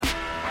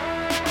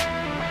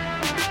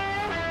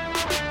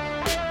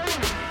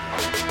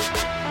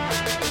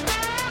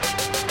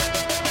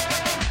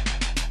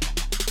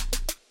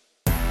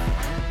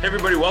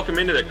everybody, welcome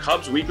into the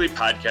Cubs Weekly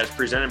Podcast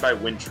presented by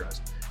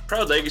Wintrust,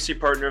 proud legacy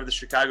partner of the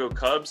Chicago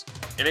Cubs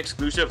and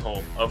exclusive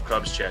home of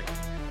Cubs Check.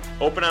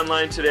 Open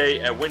online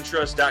today at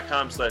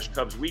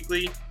wintrust.com/Cubs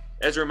Weekly.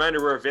 As a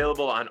reminder, we're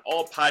available on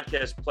all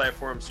podcast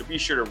platforms, so be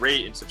sure to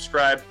rate and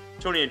subscribe.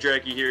 Tony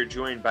Andracki here,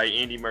 joined by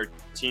Andy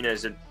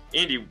Martinez. And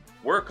Andy,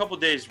 we're a couple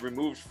days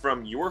removed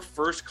from your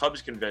first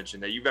Cubs convention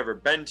that you've ever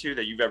been to,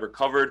 that you've ever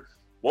covered.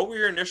 What were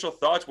your initial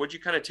thoughts? What did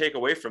you kind of take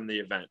away from the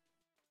event?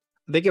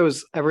 I think it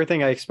was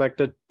everything I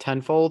expected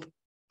tenfold.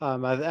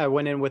 I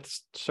went in with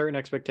certain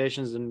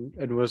expectations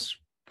and was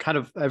kind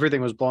of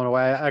everything was blown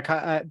away.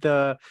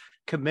 The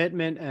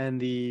commitment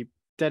and the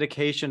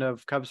dedication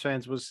of Cubs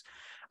fans was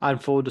on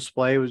full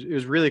display. It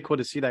was really cool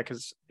to see that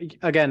because,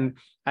 again,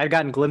 I'd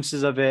gotten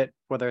glimpses of it,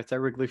 whether it's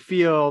at Wrigley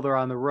Field or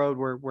on the road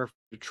where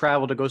we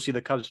travel to go see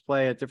the Cubs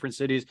play at different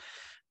cities.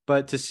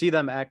 But to see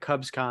them at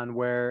CubsCon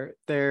where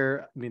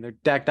they're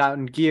decked out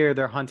in gear,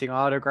 they're hunting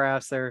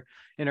autographs, they're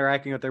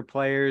interacting with their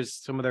players,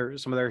 some of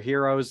their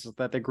heroes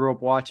that they grew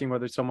up watching,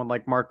 whether it's someone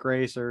like Mark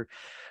Grace or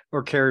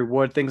Kerry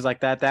Wood, things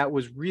like that. That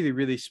was really,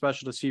 really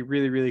special to see,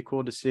 really, really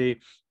cool to see.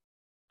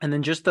 And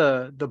then just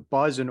the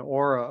buzz and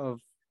aura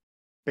of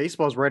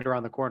baseball's right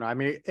around the corner. I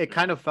mean, it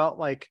kind of felt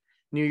like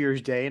New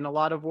Year's Day in a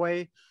lot of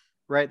way,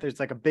 right? There's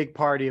like a big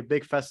party, a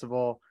big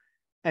festival,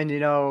 and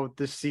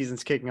this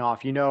season's kicking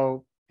off.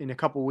 In a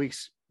couple of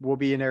weeks, we'll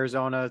be in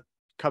Arizona.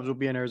 Cubs will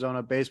be in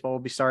Arizona. Baseball will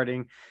be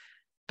starting.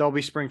 There'll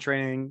be spring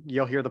training.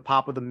 You'll hear the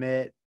pop of the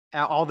mitt.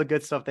 All the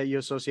good stuff that you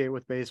associate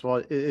with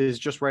baseball is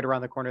just right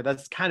around the corner.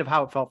 That's kind of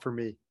how it felt for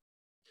me.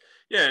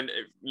 Yeah, and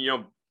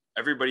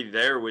everybody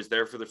there was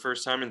there for the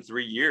first time in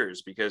 3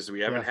 years because we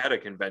haven't had a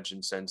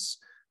convention since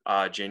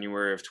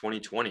January of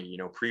 2020,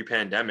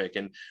 pre-pandemic.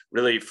 And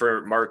really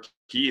for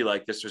Marquee,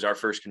 this was our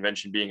first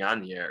convention being on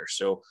the air.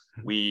 So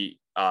we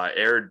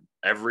aired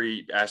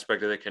every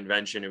aspect of the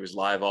convention. It was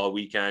live all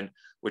weekend,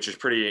 which is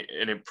pretty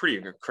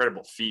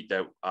incredible feat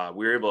that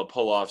we were able to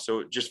pull off.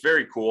 So just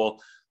very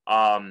cool.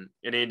 In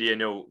Indy, I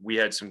know we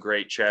had some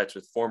great chats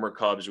with former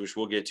Cubs, which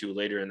we'll get to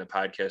later in the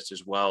podcast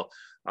as well.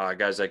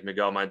 Guys like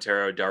Miguel,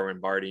 Montero, Darwin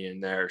Barney in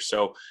there.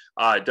 So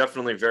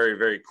definitely very,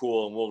 very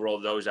cool. And we'll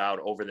roll those out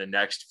over the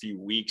next few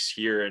weeks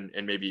here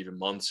and maybe even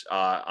months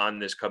on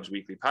this Cubs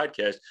Weekly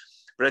podcast.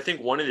 But I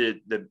think one of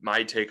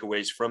my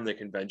takeaways from the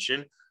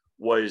convention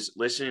was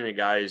listening to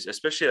guys,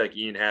 especially like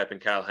Ian Happ and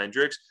Kyle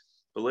Hendricks,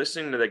 but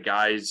listening to the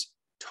guys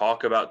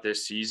talk about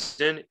this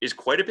season is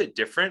quite a bit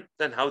different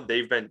than how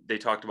they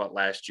talked about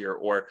last year,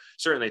 or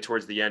certainly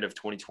towards the end of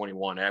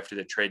 2021 after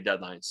the trade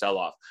deadline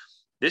sell-off.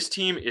 This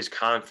team is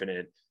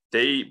confident.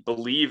 They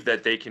believe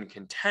that they can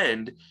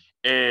contend.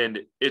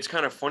 And it's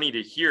kind of funny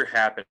to hear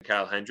Happ and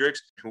Kyle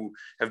Hendricks, who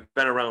have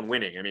been around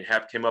winning. I mean,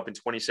 Happ came up in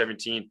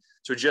 2017,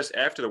 so just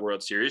after the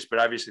World Series, but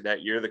obviously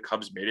that year the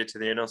Cubs made it to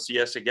the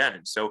NLCS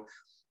again. So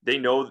they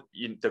know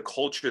the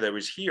culture that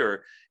was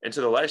here. And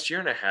so the last year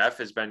and a half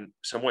has been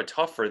somewhat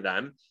tough for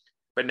them,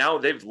 but now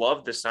they've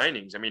loved the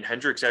signings. I mean,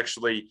 Hendricks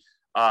actually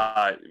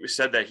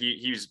said that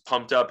he was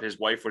pumped up. His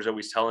wife was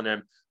always telling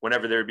him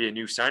whenever there would be a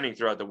new signing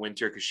throughout the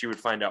winter, because she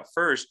would find out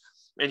first,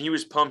 and he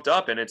was pumped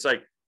up. And it's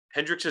like,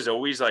 Hendricks is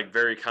always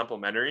very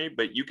complimentary,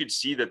 but you could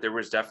see that there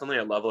was definitely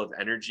a level of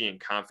energy and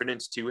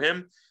confidence to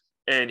him.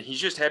 And he's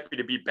just happy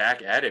to be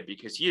back at it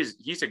because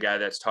he's a guy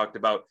that's talked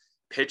about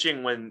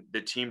pitching when the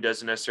team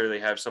doesn't necessarily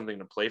have something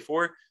to play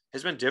for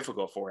has been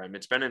difficult for him.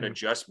 It's been an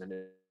adjustment.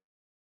 In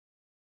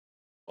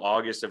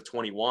August of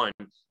 21,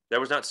 that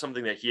was not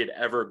something that he had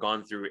ever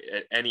gone through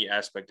at any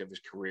aspect of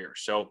his career.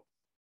 So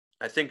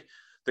I think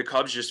the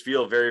Cubs just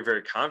feel very,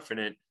 very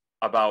confident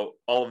about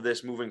all of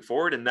this moving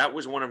forward. And that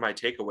was one of my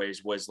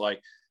takeaways was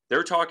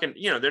they're talking,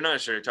 they're not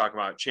necessarily talking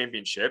about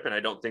championship. And I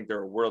don't think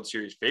they're a World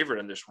Series favorite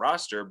on this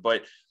roster,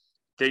 but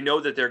they know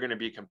that they're going to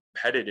be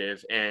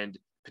competitive and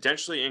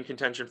potentially in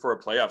contention for a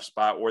playoff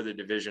spot or the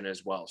division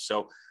as well.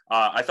 So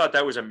I thought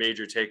that was a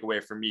major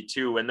takeaway for me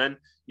too. And then,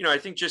 I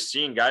think just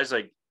seeing guys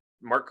like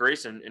Mark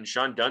Grace and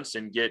Sean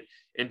Dunston get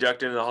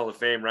inducted into the Hall of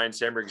Fame, Ryan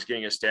Sandberg's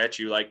getting a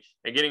statue,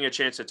 and getting a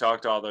chance to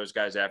talk to all those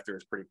guys after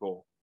is pretty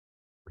cool.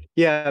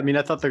 Yeah, I mean,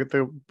 I thought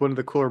one of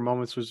the cooler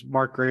moments was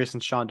Mark Grace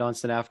and Sean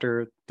Dunston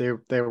after they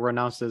were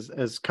announced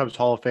as Cubs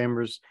Hall of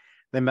Famers.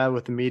 They met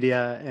with the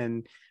media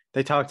and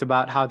they talked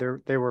about how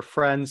they were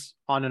friends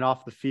on and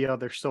off the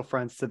field. They're still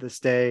friends to this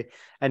day.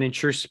 And in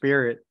true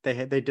spirit,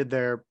 they did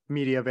their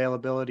media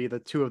availability, the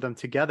two of them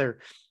together,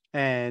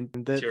 and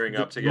tearing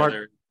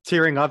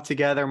up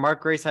together.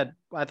 Mark Grace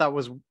I thought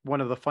was one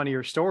of the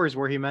funnier stories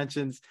where he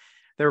mentions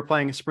they were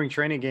playing a spring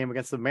training game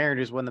against the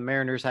Mariners when the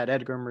Mariners had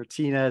Edgar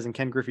Martinez and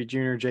Ken Griffey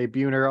Jr., Jay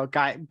Buhner,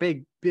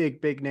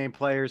 big name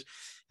players.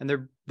 And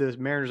the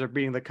Mariners are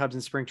beating the Cubs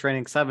in spring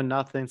training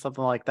 7-0,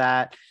 something like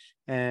that.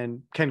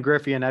 And Ken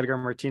Griffey and Edgar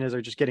Martinez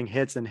are just getting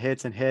hits and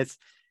hits and hits.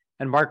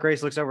 And Mark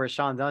Grace looks over at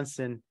Sean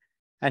Dunston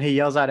and he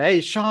yells out,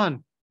 "Hey,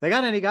 Sean, they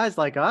got any guys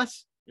like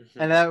us?"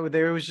 Mm-hmm. And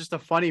there was just a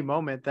funny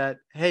moment that,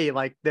 hey,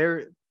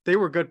 they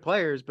were good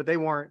players, but they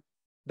weren't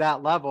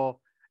that level.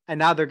 And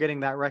now they're getting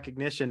that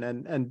recognition.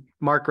 And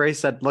Mark Grace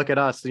said, "Look at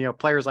us,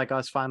 players like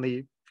us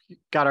finally,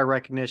 got our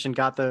recognition,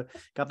 got the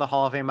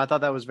Hall of Fame. I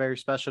thought that was very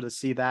special to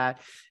see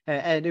that.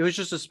 And it was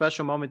just a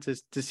special moment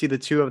to see the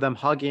two of them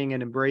hugging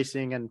and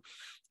embracing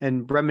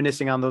and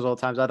reminiscing on those old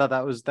times. I thought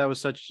that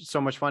was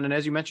so much fun. And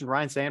as you mentioned,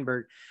 Ryan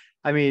Sandberg,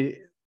 I mean,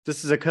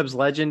 this is a Cubs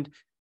legend.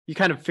 You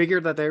kind of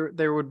figured that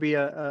there would be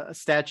a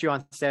statue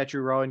on Statue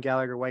Row in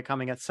Gallagher Way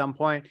coming at some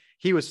point.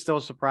 He was still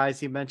surprised.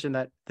 He mentioned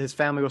that his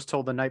family was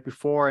told the night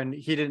before, and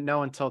he didn't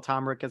know until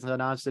Tom Ricketts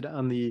announced it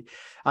on the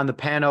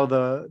panel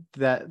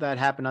that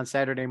happened on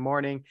Saturday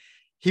morning.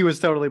 He was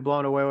totally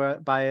blown away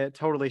by it,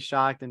 totally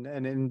shocked and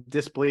in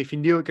disbelief. He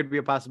knew it could be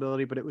a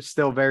possibility, but it was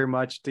still very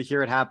much, to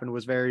hear it happen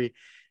was very,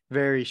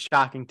 very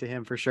shocking to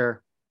him for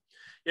sure.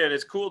 Yeah, and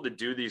it's cool to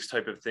do these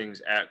type of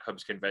things at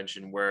Cubs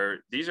convention,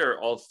 where these are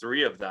all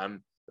three of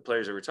them, the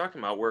players that we're talking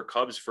about, were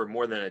Cubs for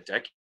more than a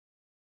decade.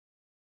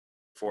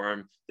 For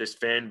him, this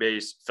fan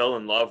base fell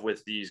in love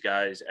with these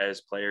guys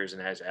as players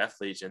and as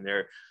athletes, and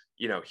they're,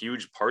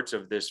 huge parts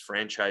of this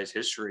franchise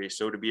history.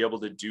 So to be able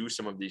to do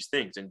some of these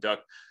things,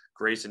 induct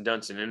Grayson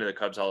Dunston into the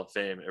Cubs Hall of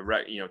Fame,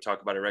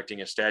 talk about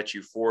erecting a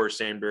statue for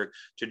Sandberg,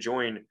 to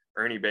join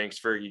Ernie Banks,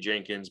 Fergie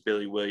Jenkins,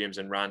 Billy Williams,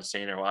 and Ron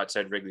Santo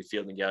outside Wrigley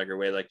Field in Gallagher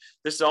Way. Like,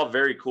 this is all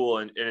very cool,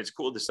 and it's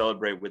cool to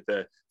celebrate with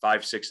the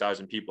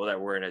 5,000-6,000 people that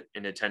were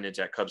in attendance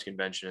at Cubs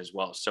convention as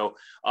well. So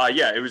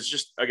it was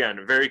just, again,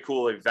 a very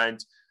cool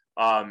event.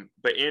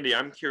 But Andy,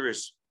 I'm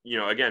curious,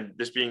 again,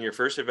 this being your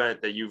first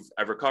event that you've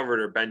ever covered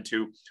or been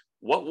to,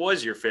 what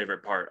was your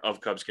favorite part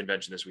of Cubs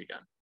convention this weekend?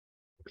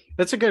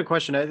 That's a good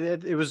question.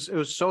 It was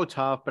so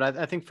tough, but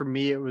I think for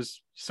me, it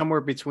was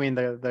somewhere between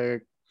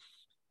the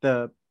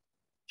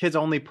kids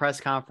only press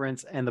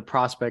conference and the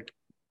prospect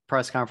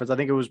press conference. I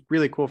think it was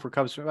really cool for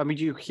Cubs. I mean,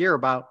 you hear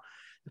about,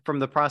 from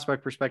the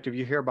prospect perspective,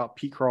 you hear about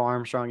Pete Crow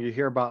Armstrong, you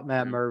hear about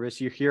Matt Mervis,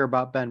 you hear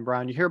about Ben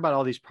Brown, you hear about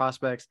all these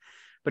prospects.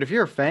 But if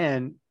you're a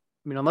fan,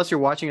 I mean, unless you're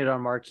watching it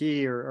on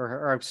Marquee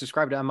or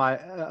subscribed to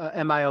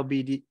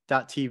MILB.TV,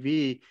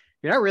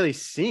 you're not really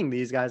seeing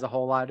these guys a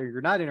whole lot, or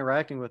you're not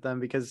interacting with them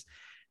because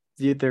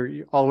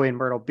they're all the way in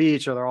Myrtle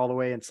Beach, or they're all the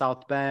way in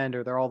South Bend,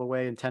 or they're all the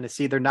way in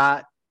Tennessee. They're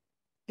not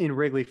in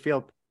Wrigley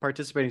Field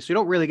participating. So you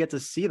don't really get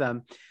to see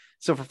them.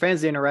 So for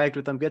fans to interact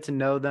with them, get to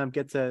know them,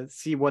 get to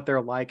see what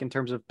they're like in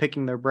terms of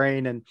picking their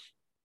brain and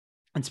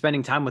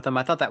spending time with them,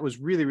 I thought that was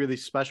really, really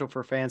special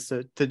for fans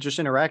to just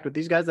interact with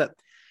these guys that,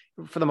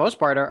 for the most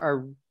part,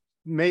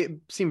 may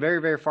seem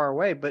very, very far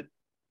away, but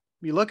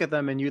you look at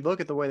them and you look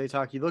at the way they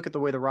talk, you look at the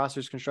way the roster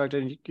is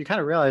constructed, and you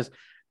kind of realize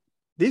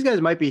these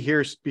guys might be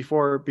here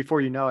before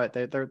you know it.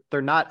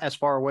 They're not as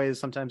far away as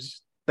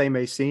sometimes they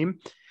may seem.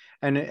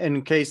 And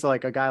in case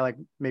like a guy like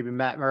maybe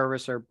Matt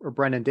Mervis or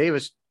Brendan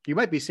Davis, you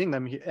might be seeing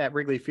them at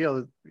Wrigley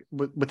Field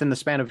within the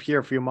span of here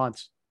a few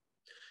months.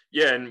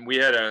 Yeah, and we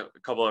had a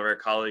couple of our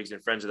colleagues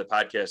and friends of the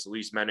podcast,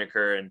 Elise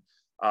Menaker and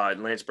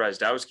Lance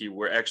Brazdowski,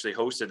 were actually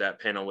hosted that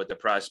panel with the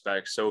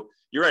prospects. So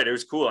you're right, it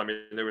was cool. I mean,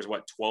 there was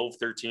 12,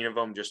 13 of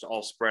them just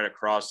all spread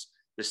across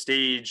the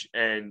stage.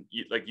 And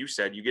like you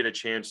said, you get a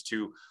chance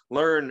to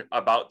learn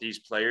about these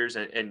players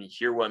and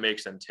hear what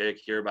makes them tick,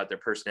 hear about their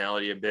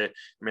personality a bit.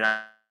 I mean,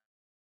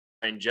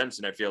 Ryan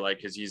Jensen, I feel like,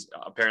 because he's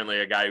apparently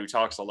a guy who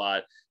talks a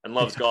lot and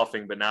loves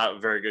golfing, but not a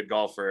very good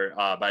golfer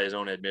by his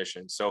own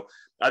admission. So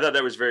I thought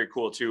that was very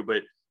cool too.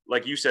 But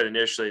like you said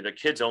initially, the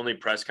kids only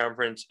press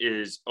conference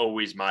is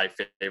always my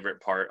favorite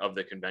part of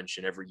the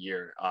convention every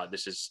year.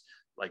 This is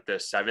like the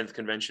 7th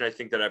convention I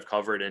think that I've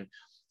covered, and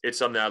it's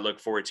something I look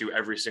forward to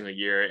every single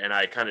year. And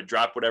I kind of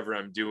drop whatever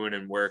I'm doing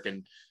and work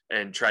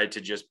and try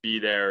to just be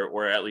there,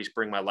 or at least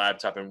bring my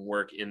laptop and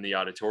work in the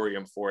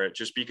auditorium for it,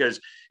 just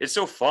because it's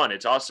so fun.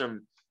 It's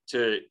awesome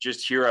to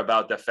just hear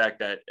about the fact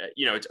that,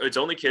 it's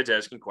only kids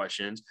asking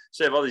questions.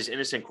 So they have all these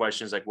innocent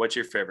questions like, what's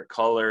your favorite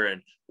color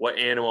and what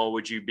animal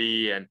would you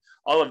be? And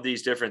all of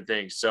these different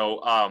things. So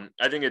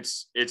I think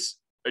it's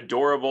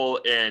adorable,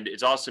 and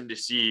it's awesome to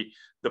see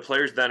the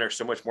players then are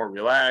so much more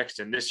relaxed.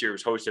 And this year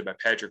was hosted by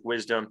Patrick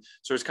Wisdom.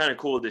 So it's kind of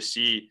cool to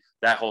see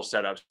that whole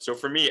setup. So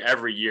for me,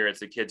 every year it's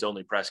the kids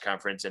only press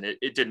conference, and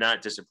it did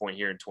not disappoint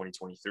here in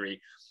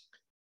 2023.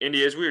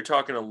 Indy, as we were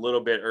talking a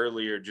little bit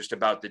earlier, just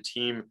about the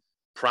team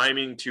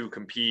priming to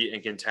compete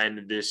and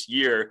contend this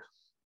year,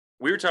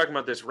 we were talking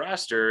about this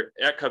roster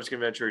at Cubs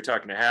convention. We were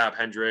talking to Happ,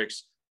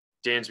 Hendricks,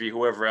 Dansby,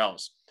 whoever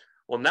else.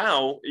 Well,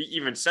 now,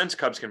 even since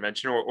Cubs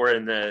convention or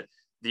in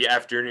the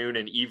afternoon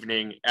and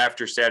evening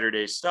after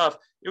Saturday's stuff,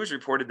 it was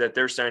reported that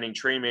they're signing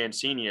Trey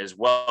Mancini as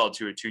well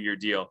to a 2-year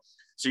deal.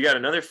 So you got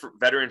another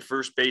veteran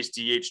first base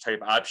DH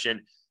type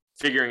option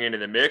figuring into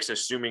the mix,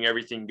 assuming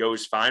everything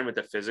goes fine with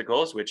the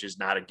physicals, which is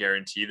not a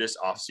guarantee this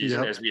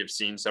offseason, as we have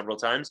seen several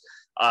times.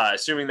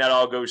 Assuming that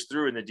all goes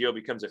through and the deal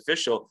becomes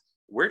official,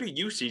 where do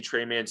you see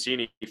Trey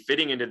Mancini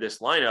fitting into this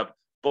lineup,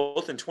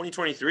 both in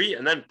 2023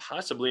 and then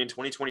possibly in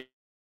 2020?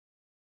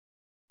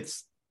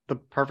 It's the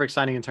perfect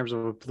signing in terms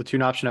of a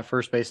platoon option at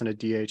first base and a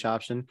DH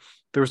option.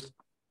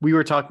 We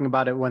were talking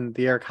about it when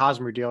the Eric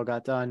Hosmer deal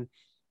got done.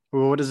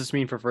 Well, what does this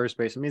mean for first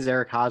base? It means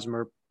Eric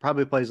Hosmer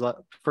probably plays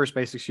first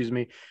base,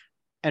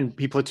 and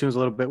he platoons a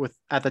little bit with,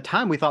 at the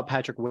time, we thought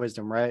Patrick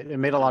Wisdom, right? It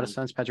made a lot of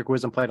sense. Patrick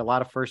Wisdom played a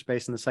lot of first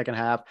base in the second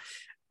half.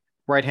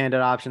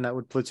 right-handed option that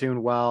would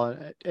platoon well.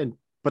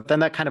 But then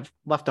that kind of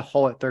left a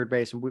hole at third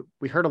base. And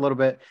we heard a little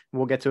bit, and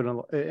we'll get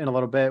to it in a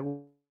little bit.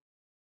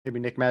 Maybe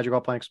Nick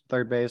Madrigal playing some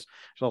third base.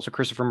 There's also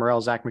Christopher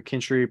Morel, Zach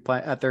McKinstry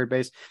at third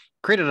base.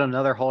 Created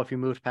another hole if you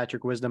moved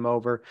Patrick Wisdom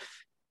over.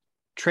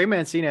 Trey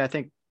Mancini, I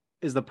think,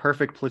 is the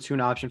perfect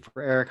platoon option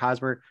for Eric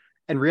Hosmer.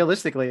 And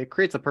realistically, it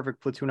creates the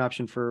perfect platoon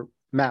option for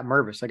Matt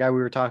Mervis, the guy we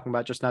were talking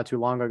about just not too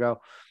long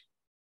ago.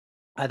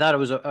 I thought it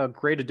was a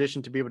great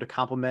addition to be able to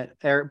complement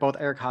both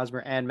Eric Hosmer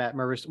and Matt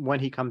Mervis when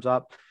he comes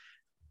up.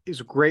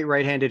 He's a great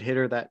right-handed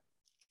hitter that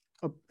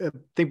I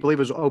believe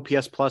it was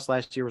OPS plus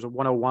last year was a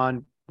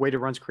 101, weighted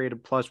runs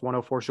created plus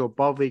 104, so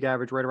above league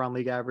average, right around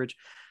league average.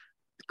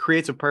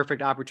 Creates a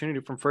perfect opportunity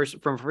from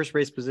first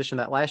base position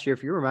that last year,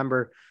 if you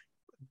remember,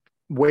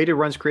 weighted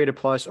runs created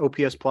plus,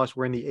 OPS plus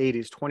were in the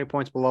 80s, 20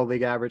 points below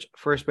league average.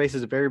 First base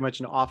is very much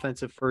an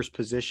offensive first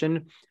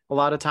position a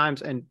lot of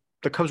times, and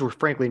the Cubs were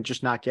frankly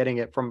just not getting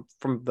it from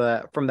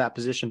that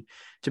position.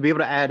 To be able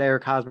to add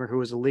Eric Hosmer, who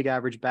was a league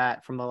average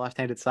bat from the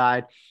left-handed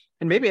side,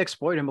 and maybe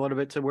exploit him a little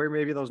bit to where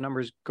maybe those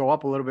numbers go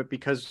up a little bit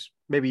because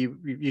maybe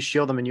you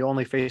shield them and you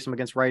only face them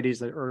against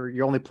righties or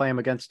you only play him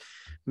against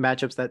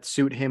matchups that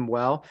suit him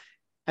well.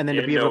 And then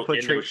to be able to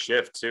put no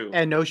shift too.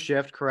 And no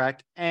shift,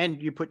 correct.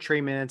 And you put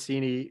Trey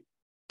Mancini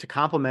to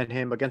complement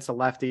him against a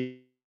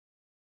lefty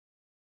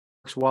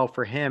works well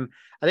for him.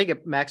 I think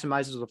it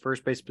maximizes the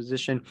first base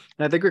position.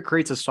 And I think it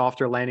creates a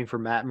softer landing for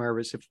Matt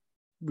Mervis. If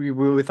we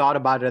really thought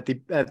about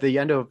it at the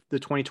end of the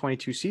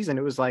 2022 season,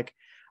 it was like,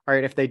 all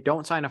right, if they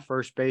don't sign a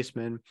first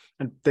baseman,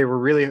 and they were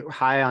really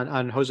high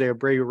on Jose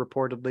Abreu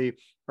reportedly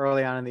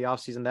early on in the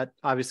offseason, that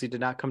obviously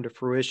did not come to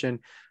fruition.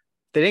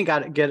 They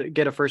didn't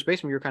get a first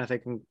baseman. You're kind of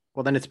thinking,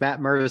 well, then it's Matt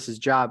Mervis's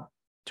job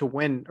to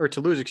win or to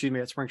lose,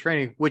 at spring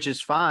training, which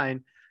is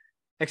fine,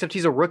 except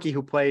he's a rookie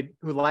who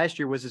last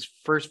year was his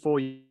first full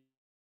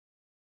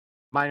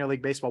minor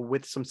league baseball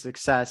with some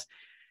success.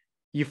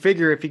 You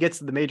figure if he gets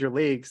to the major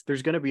leagues,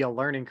 there's going to be a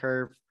learning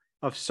curve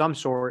of some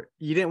sort.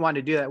 You didn't want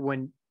to do that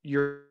when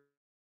you're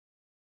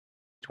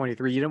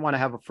 23. You didn't want to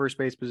have a first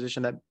base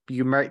position that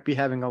you might be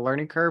having a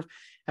learning curve.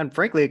 And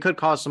frankly, it could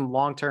cause some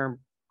long-term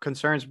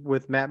concerns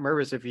with Matt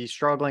Mervis if he's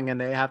struggling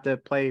and they have to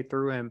play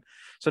through him.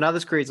 So now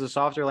this creates a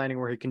softer landing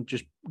where he can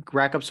just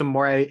rack up some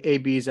more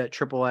ABs at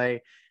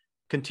AAA,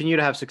 continue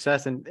to have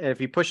success. And if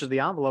he pushes the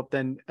envelope,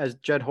 then as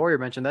Jed Hoyer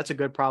mentioned, that's a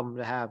good problem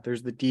to have.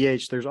 There's the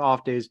DH, there's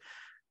off days.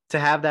 To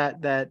have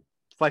that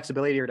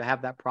flexibility or to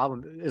have that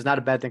problem is not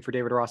a bad thing for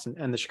David Ross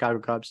and the Chicago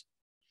Cubs.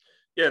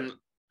 Yeah, and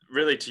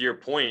really to your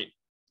point,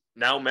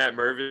 now Matt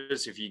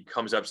Mervis, if he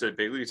comes up to the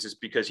big leagues, it's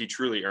because he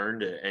truly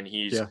earned it and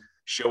he's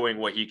showing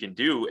what he can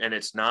do. And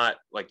it's not,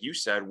 like you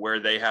said, where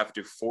they have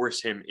to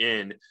force him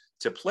in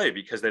to play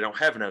because they don't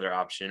have another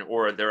option,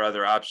 or their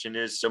other option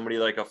is somebody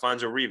like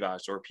Alfonso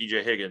Rivas or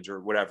PJ Higgins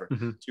or whatever.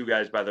 Mm-hmm. Two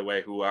guys, by the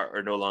way, who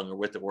are no longer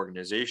with the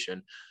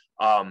organization.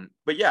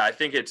 But yeah, I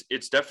think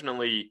it's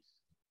definitely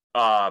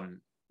going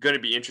to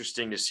be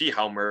interesting to see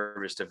how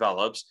Mervis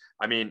develops.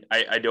 I mean,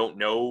 I don't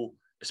know,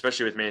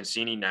 especially with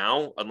Mancini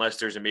now, unless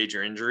there's a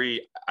major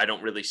injury, I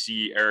don't really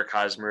see Eric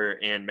Hosmer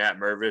and Matt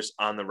Mervis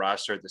on the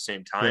roster at the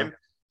same time. Yeah.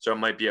 So it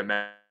might be a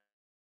Matt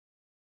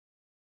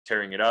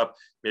tearing it up.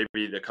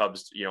 Maybe the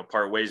Cubs,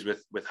 part ways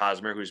with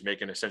Hosmer, who's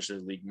making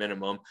essentially league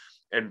minimum,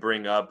 and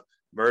bring up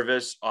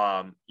Mervis.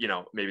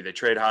 Maybe they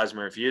trade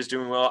Hosmer if he is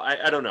doing well.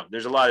 I don't know.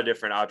 There's a lot of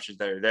different options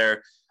that are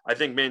there. I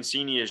think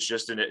Mancini is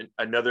just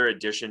another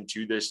addition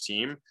to this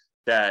team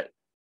that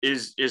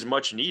is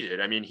much needed.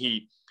 I mean,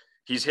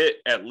 he's hit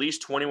at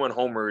least 21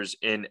 homers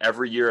in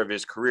every year of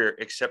his career,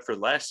 except for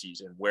last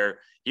season where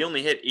he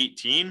only hit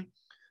 18,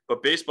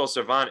 but Baseball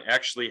Savant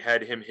actually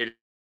had him hit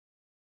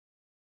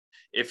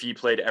if he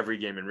played every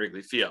game in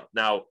Wrigley Field.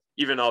 Now,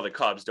 even all the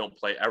Cubs don't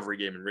play every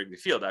game in Wrigley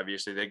Field.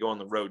 Obviously, they go on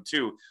the road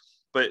too.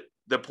 But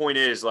the point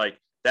is, like,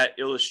 that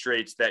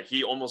illustrates that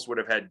he almost would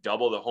have had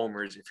double the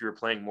homers if you were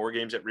playing more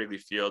games at Wrigley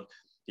Field.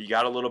 He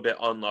got a little bit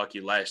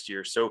unlucky last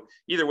year. So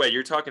either way,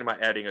 you're talking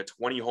about adding a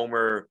 20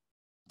 homer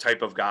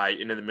type of guy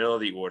into the middle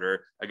of the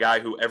order, a guy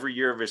who every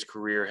year of his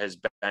career has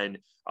been,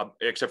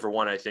 except for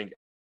one, I think,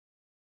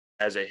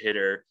 as a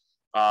hitter,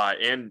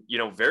 and,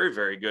 very,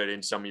 very good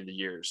in some of the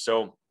years.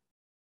 So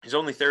he's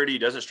only 30,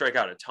 doesn't strike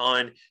out a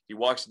ton. He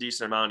walks a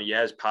decent amount. He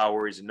has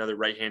power. He's another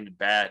right-handed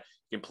bat.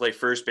 He can play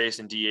first base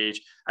and DH.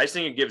 I just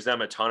think it gives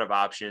them a ton of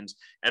options.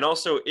 And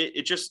also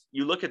it just,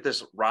 you look at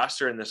this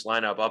roster and this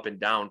lineup up and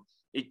down,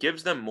 it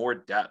gives them more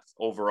depth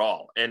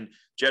overall. And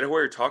Jed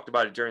Hoyer talked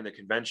about it during the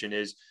convention,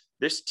 is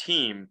this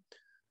team,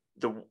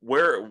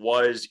 where it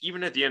was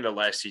even at the end of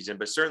last season,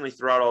 but certainly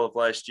throughout all of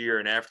last year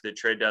and after the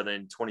trade deadline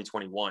in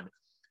 2021,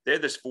 they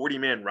had this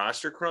 40-man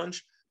roster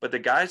crunch, but the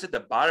guys at the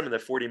bottom of the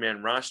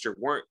 40-man roster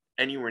weren't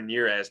anywhere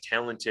near as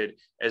talented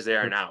as they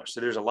are now. So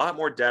there's a lot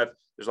more depth.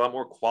 There's a lot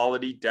more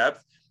quality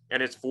depth,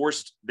 and it's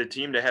forced the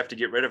team to have to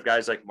get rid of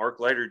guys like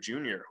Mark Leiter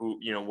Jr., who,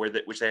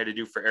 which they had to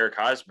do for Eric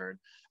Hosmer. And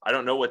I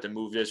don't know what the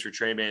move is for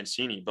Trey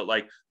Mancini, but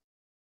like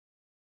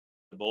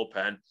the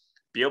bullpen,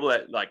 be able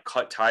to like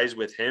cut ties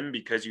with him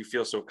because you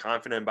feel so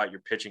confident about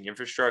your pitching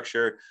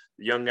infrastructure,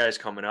 the young guys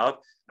coming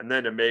up, and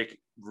then to make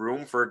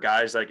room for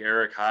guys like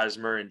Eric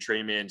Hosmer and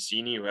Trey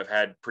Mancini who have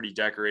had pretty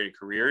decorated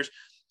careers.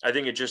 I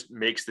think it just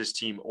makes this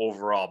team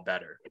overall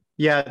better.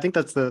 Yeah, I think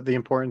that's the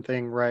important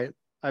thing, right?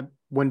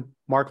 When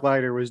Mark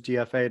Leiter was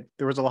DFA'd,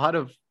 there was a lot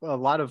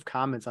of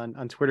comments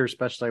on Twitter,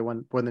 especially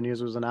when the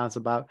news was announced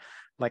about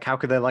like how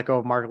could they let go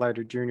of Mark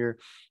Leiter Jr.,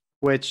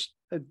 which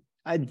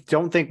I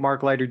don't think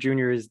Mark Leiter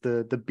Jr. is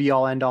the be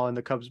all end all in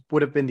the Cubs,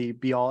 would have been the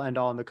be all end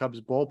all in the Cubs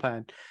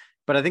bullpen.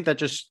 But I think that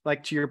just,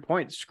 like, to your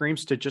point,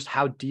 screams to just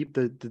how deep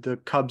the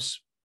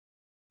Cubs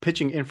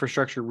pitching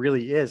infrastructure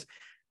really is.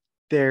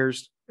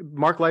 There's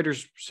Mark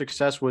Leiter's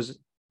success was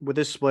with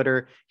his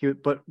splitter,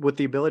 but with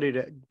the ability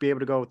to be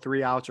able to go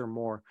 3 outs or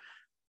more.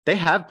 They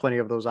have plenty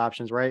of those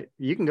options, right?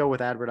 You can go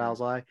with Adbert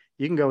Alzai,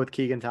 you can go with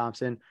Keegan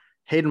Thompson.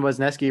 Hayden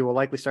Wesneski will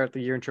likely start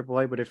the year in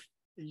AAA, but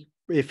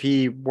if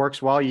he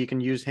works well, you can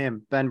use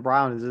him. Ben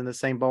Brown is in the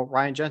same boat.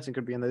 Ryan Jensen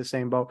could be in the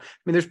same boat. I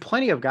mean, there's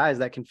plenty of guys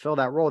that can fill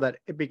that role that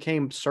it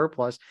became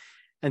surplus.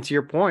 And to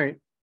your point,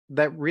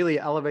 that really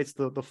elevates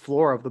the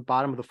floor of the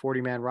bottom of the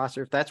 40-man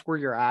roster. If that's where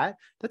you're at,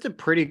 that's a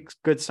pretty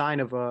good sign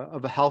of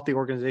a healthy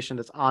organization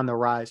that's on the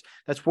rise.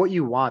 That's what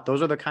you want.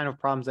 Those are the kind of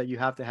problems that you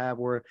have to have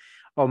where,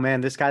 oh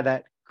man, this guy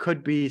that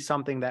could be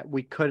something that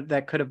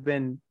could have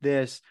been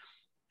this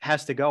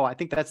has to go. I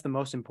think that's the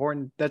most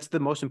important. That's the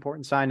most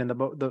important sign and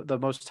the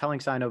most telling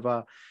sign of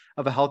a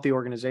healthy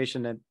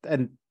organization.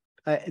 And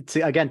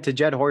to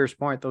Jed Hoyer's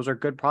point, those are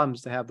good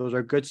problems to have. Those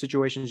are good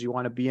situations you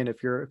want to be in.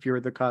 If you're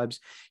the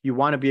Cubs, you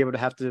want to be able to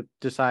have to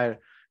decide,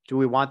 do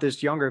we want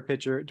this younger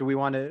pitcher? Do we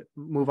want to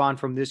move on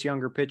from this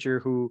younger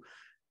pitcher who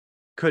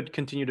could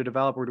continue to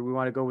develop, or do we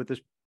want to go with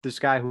this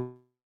guy who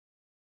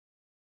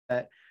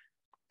that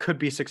could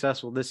be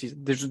successful this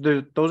season?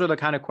 Those are the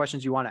kind of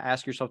questions you want to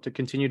ask yourself to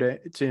continue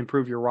to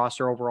improve your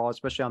roster overall,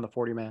 especially on the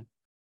 40-man.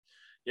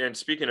 Yeah, and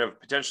speaking of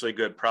potentially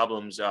good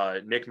problems,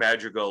 Nick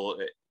Madrigal,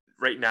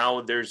 right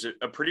now there's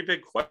a pretty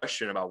big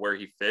question about where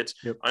he fits.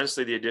 Yep.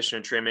 Honestly, the addition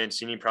of Trey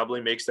Mancini probably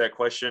makes that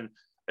question,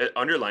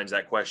 underlines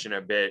that question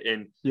a bit.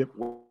 And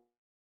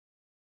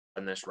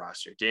on this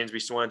roster,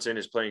 Dansby Swanson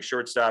is playing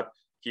shortstop.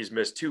 He's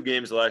missed 2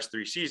 games the last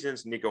 3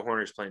 seasons. Nico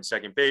Horner is playing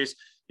second base.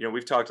 You know,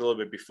 we've talked a little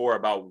bit before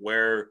about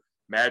where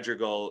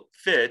Madrigal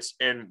fits,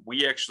 and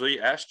we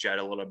actually asked Jed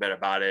a little bit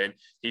about it, and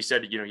he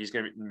said, you know,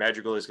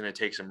 Madrigal is going to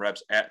take some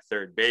reps at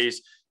third base.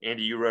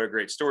 Andy, you wrote a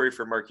great story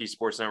for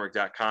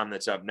MarqueeSportsNetwork.com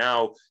that's up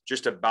now,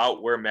 just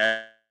about where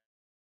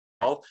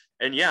Madrigal,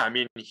 and yeah, I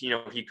mean, you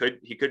know, he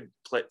could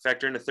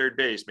factor into third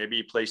base. Maybe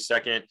he plays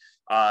second,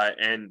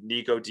 and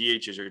Nico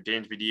DHs or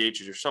Dansby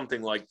DHs or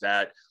something like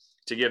that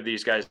to give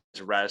these guys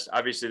a rest.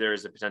 Obviously, there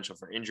is the potential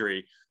for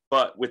injury.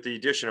 But with the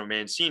addition of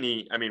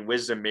Mancini, I mean,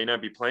 Wisdom may not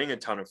be playing a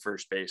ton of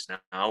first base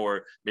now,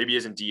 or maybe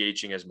isn't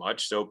DHing as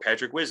much. So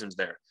Patrick Wisdom's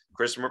there.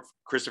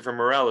 Christopher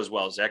Morel as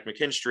well. Zach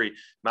McKinstry,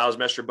 Miles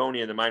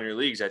Mastrobuoni in the minor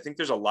leagues. I think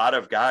there's a lot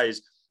of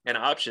guys and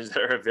options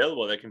that are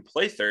available that can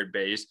play third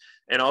base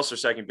and also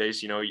second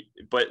base, you know.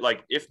 But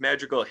like, if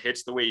Madrigal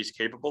hits the way he's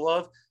capable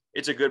of,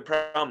 it's a good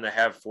problem to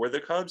have for the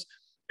Cubs.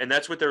 And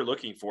that's what they're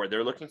looking for.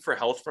 They're looking for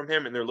health from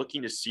him, and they're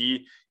looking to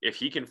see if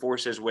he can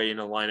force his way in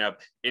a lineup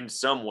in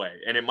some way.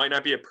 And it might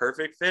not be a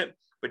perfect fit,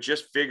 but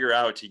just figure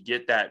out to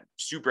get that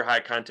super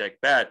high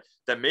contact bat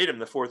that made him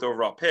the 4th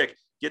overall pick,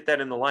 get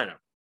that in the lineup.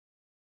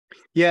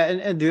 Yeah.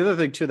 And the other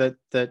thing too,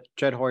 that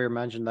Jed Hoyer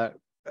mentioned that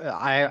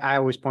I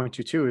always point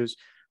to too, is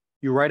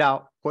you write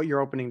out what your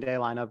opening day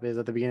lineup is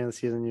at the beginning of the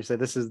season. You say,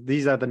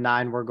 these are the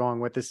 9 we're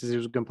going with. This is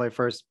who's going to play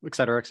first, et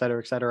cetera, et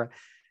cetera, et cetera.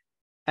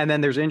 And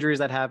then there's injuries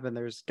that happen.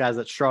 There's guys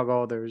that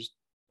struggle. There's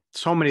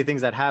so many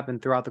things that happen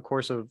throughout the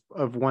course of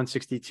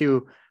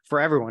 162 for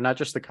everyone, not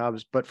just the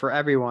Cubs, but for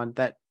everyone,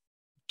 that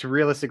to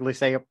realistically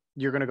say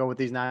you're going to go with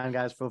these 9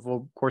 guys for the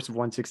full course of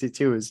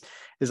 162 is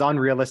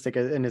unrealistic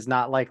and is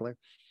not likely.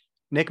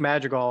 Nick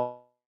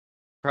Madrigal,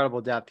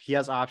 incredible depth. He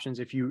has options.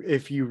 If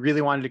you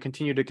really wanted to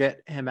continue to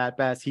get him at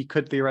bats, he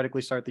could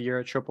theoretically start the year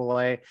at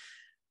AAA.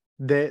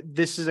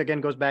 This is, again,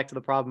 goes back to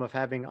the problem of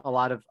having a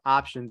lot of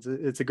options.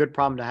 It's a good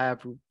problem to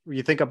have.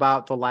 You think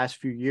about the last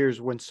few years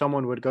when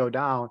someone would go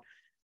down,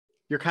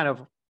 you're kind of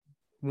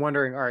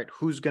wondering, all right,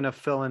 who's going to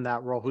fill in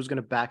that role? Who's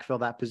going to backfill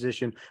that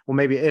position? Well,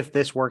 maybe if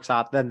this works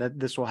out, then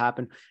this will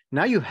happen.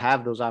 Now you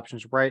have those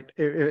options, right?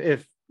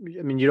 If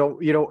I mean,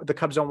 the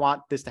Cubs don't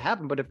want this to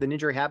happen, but if the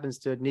injury happens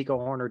to Nico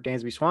Horner or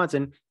Dansby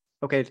Swanson,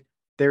 okay,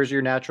 there's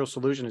your natural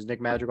solution is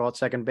Nick Madrigal at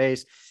second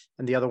base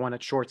and the other one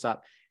at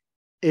shortstop.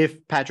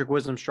 If Patrick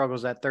Wisdom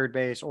struggles at third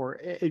base, or,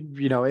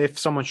 you know, if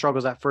someone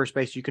struggles at first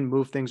base, you can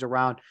move things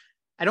around.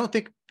 I don't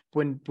think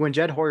when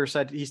Jed Hoyer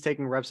said he's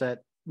taking reps at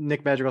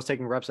Nick Madrigal's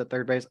taking reps at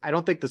third base, I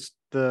don't think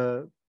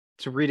to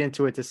read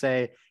into it to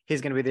say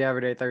he's going to be the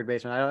everyday third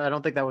baseman. I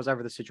don't think that was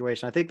ever the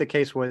situation. I think the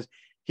case was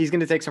he's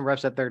going to take some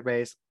reps at third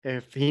base.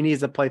 If he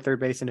needs to play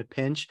third base in a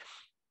pinch,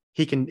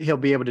 he'll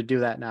be able to do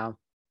that now.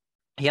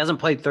 He hasn't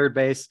played third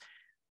base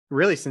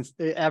really since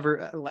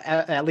ever,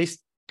 at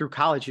least through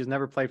college, he's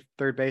never played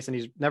third base, and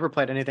he's never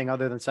played anything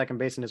other than second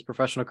base in his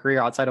professional career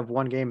outside of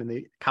one game in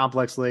the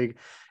complex league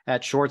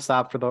at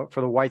shortstop for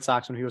the White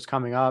Sox when he was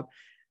coming up.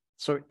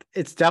 So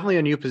it's definitely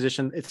a new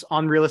position. It's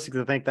unrealistic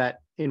to think that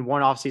in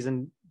one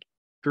offseason,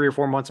 3 or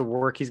 4 months of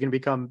work, he's going to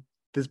become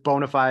this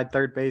bona fide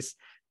third base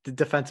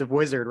defensive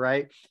wizard,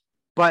 right?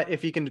 But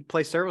if he can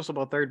play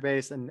serviceable third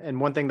base, and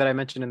one thing that I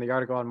mentioned in the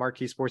article on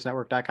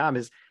MarqueeSportsNetwork.com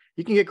is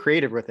you can get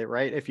creative with it,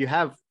 right? If you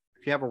have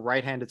a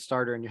right-handed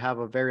starter and you have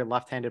a very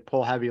left-handed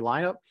pull-heavy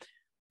lineup,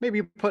 maybe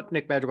you put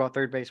Nick Madrigal at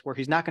third base where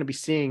he's not going to be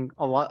seeing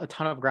a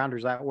ton of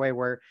grounders that way,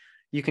 where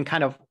you can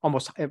kind of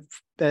almost,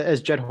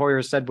 as Jed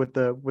Hoyer said with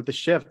the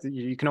shift,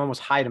 you can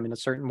almost hide him in a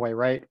certain way,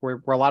 right?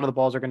 Where a lot of the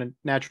balls are going to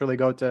naturally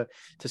go to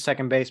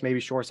second base,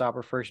 maybe shortstop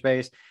or first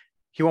base.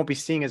 He won't be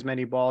seeing as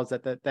many balls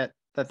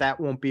that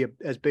won't be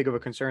as big of a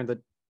concern,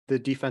 the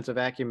defensive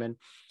acumen.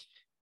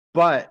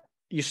 But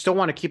you still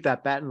want to keep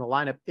that bat in the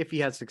lineup if he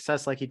had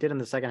success like he did in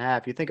the second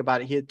half. You think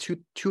about it, he had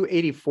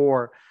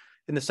 284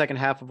 in the second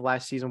half of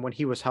last season when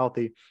he was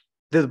healthy.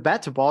 The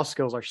bat to ball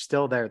skills are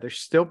still there. There's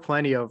still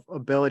plenty of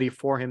ability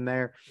for him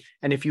there.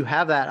 And if you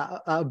have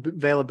that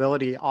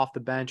availability off the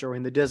bench or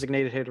in the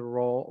designated hitter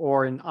role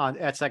or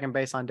at second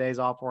base on days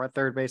off or at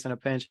third base in a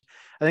pinch,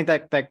 I think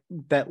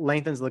that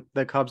lengthens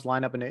the Cubs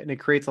lineup, and it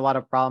creates a lot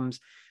of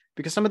problems.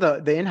 Because some of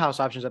the in-house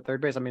options at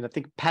third base, I mean, I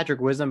think Patrick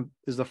Wisdom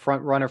is the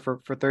front runner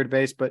for third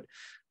base, but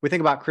we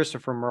think about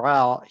Christopher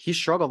Morel. He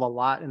struggled a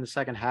lot in the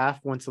second half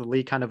once the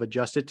league kind of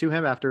adjusted to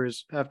him after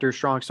a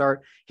strong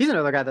start. He's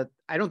another guy that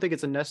I don't think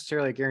it's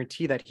necessarily a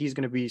guarantee that he's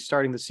going to be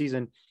starting the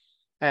season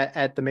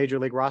at the major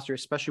league roster,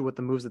 especially with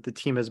the moves that the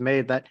team has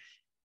made, that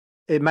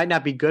it might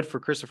not be good for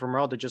Christopher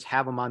Morel to just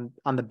have him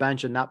on the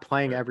bench and not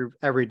playing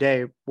every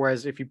day.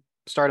 Whereas if you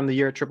start him the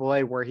year at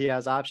AAA where he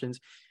has options,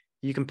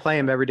 you can play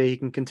him every day. He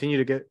can continue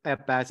to get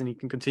at bats and he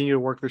can continue to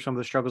work through some of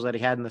the struggles that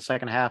he had in the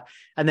second half.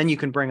 And then you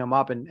can bring him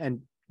up and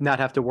not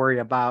have to worry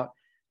about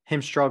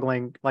him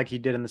struggling like he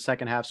did in the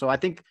second half. So I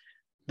think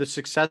the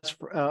success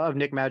of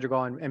Nick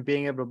Madrigal and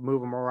being able to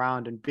move him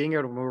around and being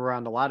able to move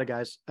around a lot of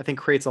guys, I think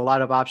creates a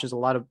lot of options, a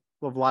lot of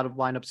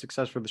lineup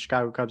success for the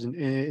Chicago Cubs in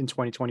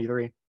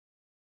 2023.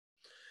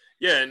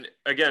 Yeah. And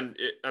again,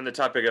 on the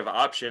topic of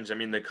options, I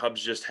mean, the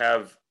Cubs just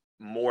have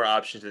more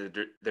options at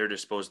their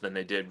disposal than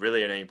they did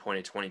really at any point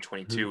in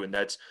 2022. Mm-hmm. And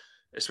that's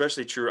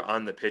especially true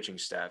on the pitching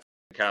staff.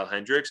 Kyle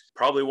Hendricks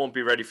probably won't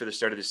be ready for the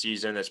start of the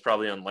season. That's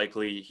probably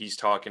unlikely. He's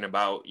talking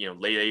about,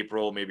 late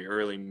April, maybe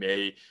early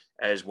May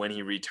as when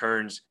he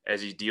returns,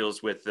 as he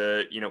deals with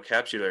the,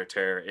 capsular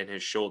tear in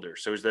his shoulder.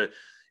 So it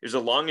was the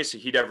longest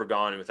he'd ever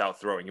gone without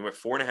throwing. He went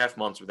 4.5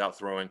 months without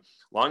throwing,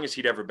 longest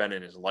he'd ever been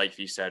in his life,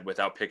 he said,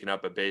 without picking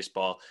up a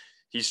baseball.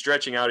 He's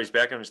stretching out. He's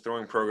back on his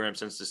throwing program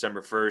since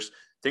December 1st.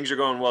 Things are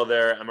going well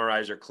there.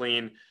 MRIs are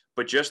clean.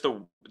 But just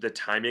the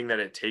timing that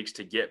it takes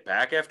to get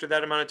back after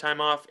that amount of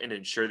time off and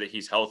ensure that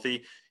he's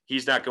healthy,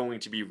 he's not going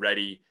to be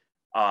ready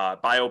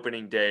by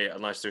opening day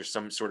unless there's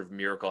some sort of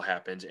miracle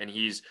happens. And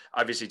he's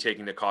obviously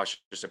taking the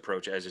cautious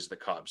approach, as is the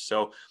Cubs.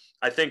 So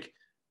I think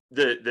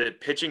the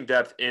pitching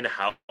depth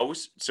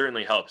in-house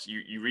certainly helps.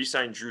 You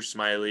re-signed Drew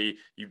Smyly.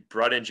 You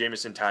brought in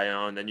Jamison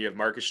Tyone. Then you have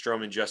Marcus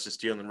Stroman, Justice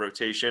Steele in the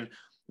rotation.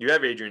 You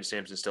have Adrian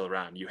Sampson still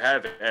around. You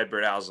have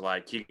Edbert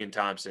Alzolay, Keegan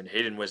Thompson,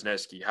 Hayden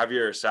Wesneski,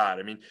 Javier Assad.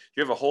 I mean,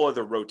 you have a whole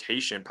other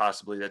rotation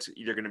possibly that's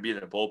either going to be in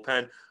the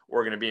bullpen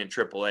or going to be in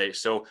AAA.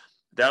 So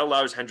that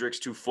allows Hendricks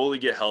to fully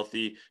get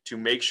healthy, to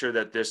make sure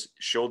that this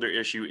shoulder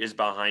issue is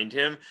behind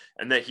him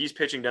and that he's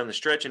pitching down the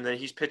stretch and that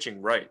he's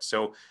pitching right.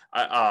 So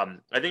I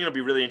think it'll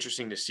be really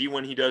interesting to see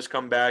when he does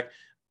come back.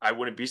 I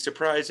wouldn't be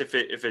surprised if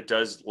it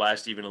does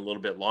last even a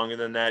little bit longer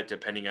than that,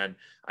 depending on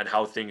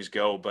how things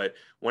go. But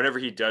whenever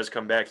he does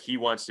come back, he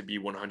wants to be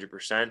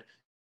 100%.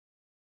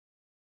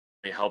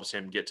 It helps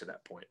him get to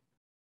that point.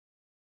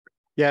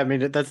 Yeah, I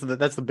mean, that's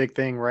the big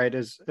thing, right?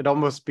 Is it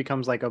almost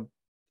becomes like a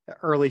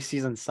early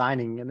season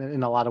signing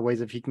in a lot of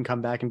ways. If he can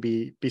come back and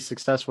be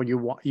successful, you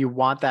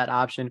want that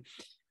option.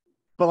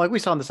 But like we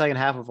saw in the second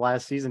half of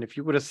last season, if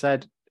you would have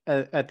said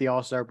at the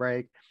All-Star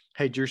break,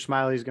 hey, Drew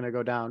Smyly is going to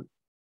go down,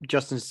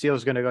 Justin Steele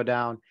is going to go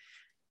down,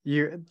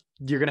 you're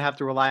going to have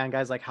to rely on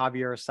guys like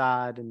Javier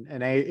Assad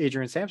and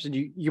Adrian Sampson.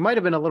 You might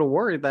have been a little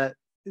worried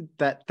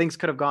that things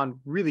could have gone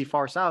really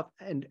far south,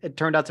 and it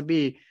turned out to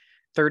be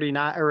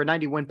 39 or a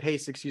 90 win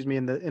pace,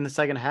 in the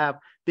second half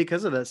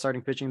because of that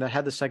starting pitching that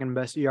had the second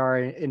best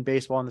ERA in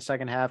baseball in the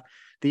second half.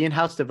 The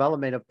in-house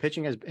development of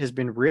pitching has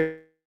been real,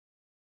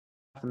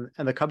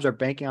 and the Cubs are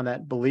banking on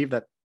that, believe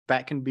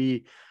that can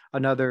be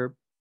another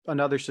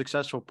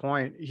successful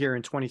point here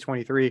in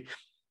 2023.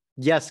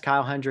 Yes,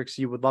 Kyle Hendricks,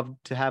 you would love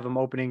to have him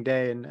opening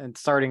day and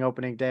starting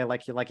opening day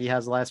like he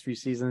has the last few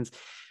seasons.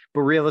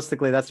 But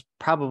realistically, that's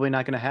probably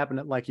not going to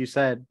happen, like you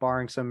said,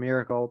 barring some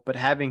miracle. But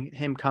having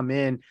him come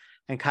in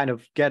and kind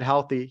of get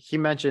healthy, he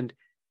mentioned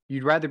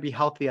you'd rather be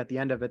healthy at the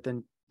end of it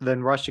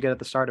than rush to get at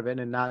the start of it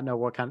and not know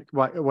what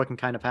can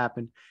kind of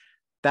happen.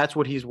 That's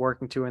what he's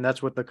working to, and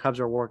that's what the Cubs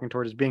are working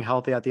toward, is being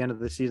healthy at the end of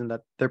the season,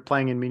 that they're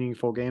playing in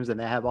meaningful games and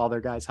they have all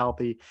their guys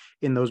healthy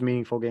in those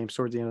meaningful games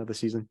towards the end of the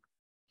season.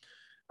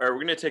 All right,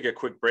 we're going to take a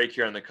quick break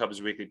here on the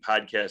Cubs Weekly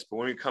podcast, but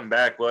when we come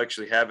back, we'll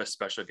actually have a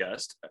special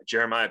guest,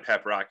 Jeremiah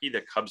Paprocki,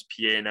 the Cubs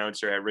PA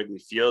announcer at Wrigley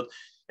Field,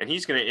 and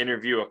he's going to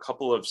interview a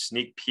couple of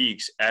sneak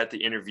peeks at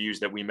the interviews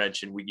that we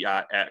mentioned we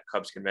got at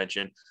Cubs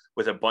Convention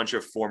with a bunch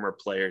of former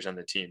players on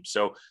the team.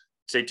 So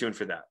stay tuned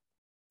for that.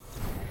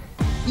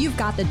 You've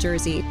got the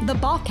jersey, the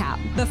ball cap,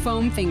 the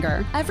foam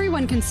finger.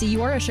 Everyone can see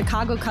you're a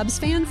Chicago Cubs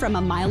fan from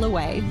a mile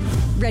away.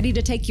 Ready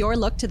to take your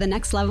look to the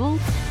next level?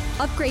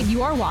 Upgrade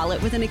your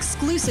wallet with an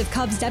exclusive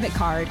Cubs debit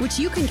card, which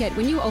you can get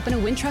when you open a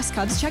Wintrust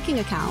Cubs checking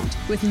account.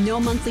 With no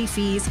monthly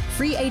fees,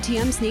 free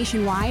ATMs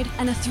nationwide,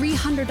 and a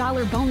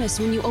 $300 bonus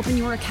when you open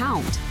your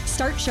account.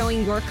 Start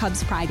showing your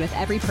Cubs pride with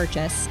every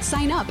purchase.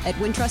 Sign up at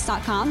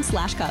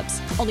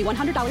wintrust.com/Cubs. Only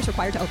 $100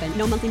 required to open.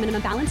 No monthly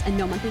minimum balance and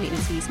no monthly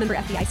maintenance fees. Member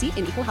FDIC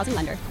and equal housing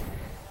lender.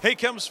 Hey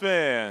Cubs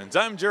fans,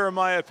 I'm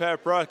Jeremiah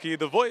Paprocki,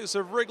 the voice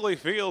of Wrigley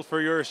Field for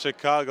your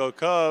Chicago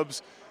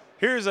Cubs.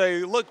 Here's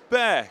a look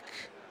back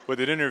with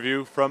an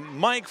interview from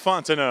Mike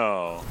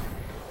Fontenot.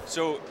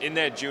 So in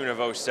that June of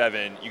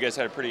 2007, you guys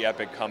had a pretty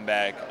epic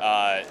comeback.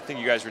 I think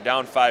you guys were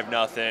down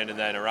 5-0, and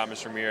then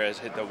Aramis Ramirez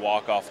hit the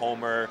walk-off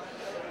homer.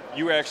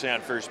 You were actually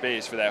on first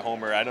base for that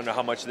homer. I don't know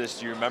how much of this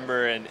do you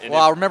remember?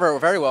 Well, I remember it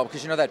very well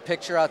because you know that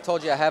picture I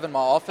told you I have in my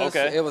office?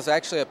 Okay. It was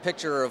actually a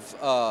picture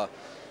of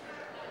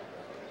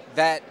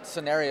that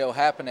scenario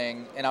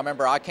happening, and I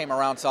remember I came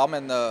around, so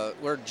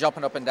we're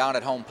jumping up and down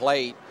at home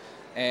plate,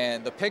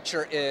 and the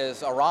picture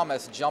is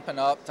Aramis jumping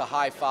up to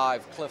high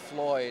five Cliff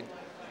Floyd,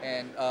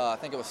 and I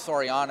think it was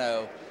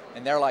Soriano,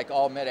 and they're like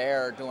all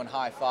midair doing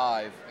high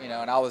five, you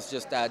know, and I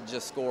had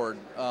just scored.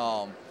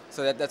 So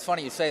that's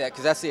funny you say that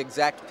because that's the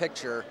exact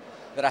picture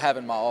that I have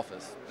in my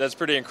office. That's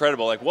pretty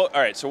incredible. Like, all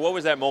right, so what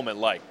was that moment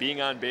like, being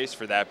on base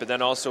for that, but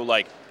then also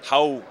like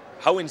how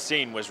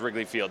insane was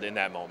Wrigley Field in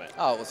that moment?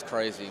 Oh, it was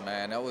crazy,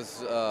 man. It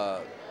was,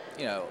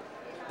 you know,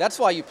 that's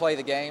why you play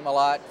the game a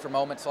lot for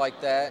moments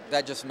like that.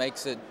 That just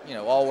makes it, you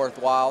know, all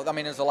worthwhile. I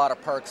mean, there's a lot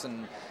of perks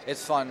and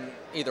it's fun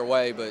either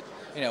way, but,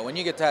 you know, when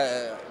you get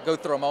to go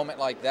through a moment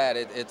like that,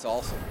 it's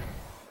awesome.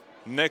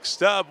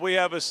 Next up, we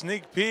have a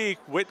sneak peek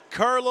with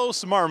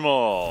Carlos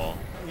Marmol.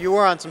 You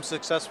were on some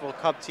successful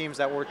Cub teams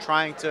that were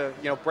trying to,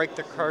 you know, break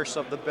the curse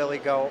of the Billy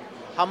Goat.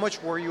 How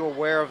much were you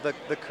aware of the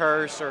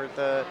curse or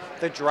the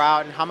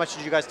drought, and how much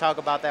did you guys talk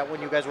about that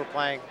when you guys were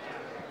playing?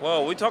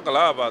 Well, we talk a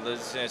lot about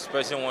this,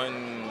 especially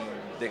when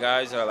the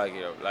guys are like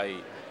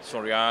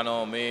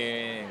Soriano,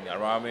 me, and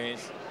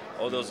Aramis,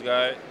 all those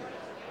guys.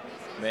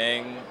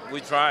 Man,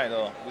 we try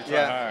though. We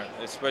try hard,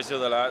 especially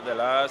the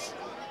last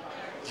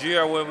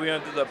year when we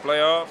went to the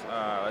playoff.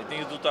 I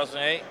think it's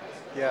 2008.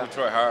 Yeah. We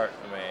try hard.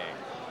 I mean,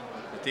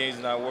 the team's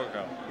not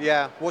working.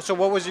 Yeah. Well, so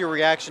what was your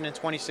reaction in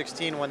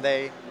 2016 when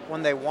they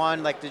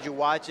won? Like, did you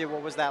watch it?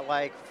 What was that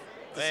like?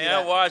 Man,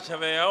 I watched it.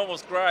 Man, I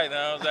almost cried.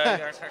 I was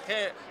like, I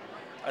can't.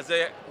 I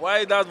said, why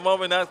is that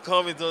moment not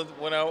coming to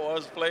when I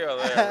was player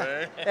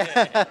there,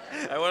 man?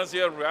 I want to see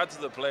how to react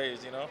to the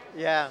players, you know?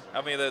 Yeah.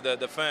 I mean,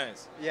 the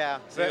fans. Yeah.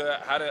 See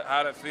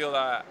how to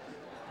feel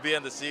be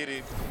in the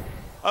city.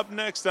 Up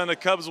next on the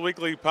Cubs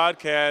Weekly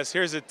podcast,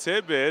 here's a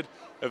tidbit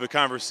of a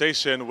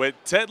conversation with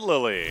Ted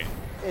Lilly.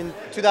 In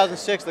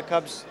 2006, the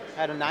Cubs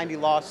had a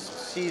 90-loss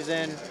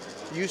season.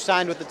 You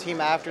signed with the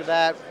team after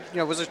that. You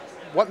know,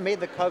 what made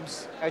the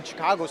Cubs at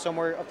Chicago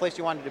somewhere a place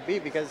you wanted to be?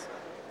 Because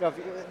you know,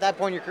 at that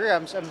point in your career,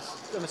 I'm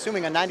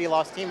assuming a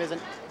 90-loss team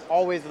isn't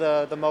always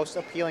the most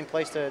appealing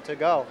place to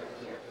go.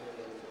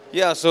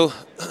 Yeah, so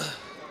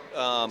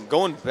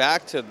going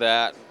back to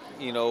that,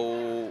 you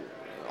know,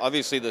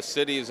 obviously the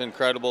city is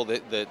incredible.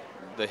 The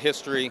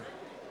history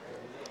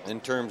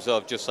in terms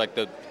of just like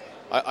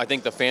I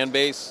think the fan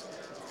base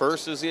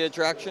first is the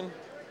attraction.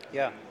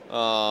 Yeah.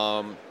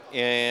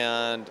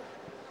 And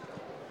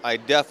I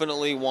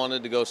definitely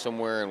wanted to go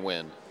somewhere and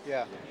win.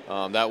 Yeah.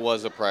 That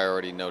was a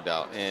priority, no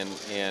doubt. And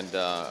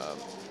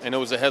it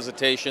was a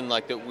hesitation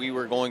like that we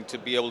were going to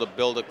be able to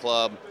build a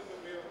club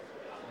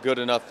good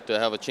enough to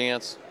have a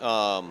chance.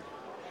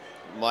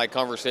 My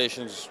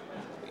conversations,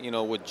 you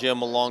know, with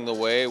Jim along the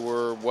way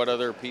were what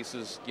other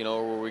pieces, you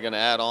know, were we going to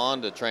add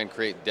on to try and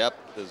create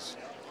depth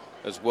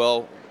as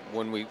well.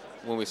 When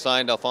we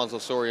signed Alfonso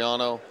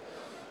Soriano,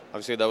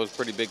 obviously that was a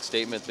pretty big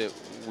statement that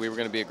we were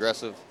going to be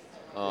aggressive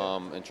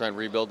and try and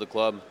rebuild the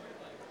club.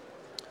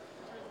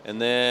 And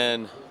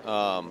then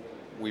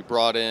we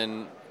brought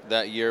in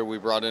that year. We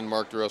brought in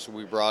Mark DeRosa.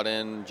 We brought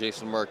in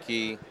Jason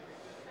Marquis.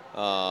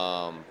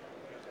 I'm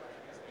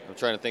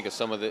trying to think of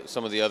some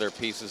of the other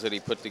pieces that he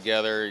put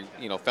together.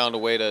 You know, found a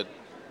way to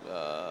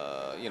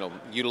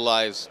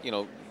utilize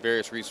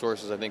various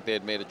resources. I think they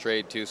had made a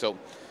trade too. So,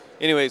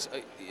 anyways,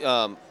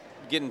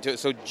 getting to it.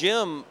 So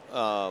Jim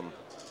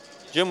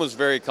was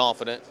very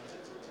confident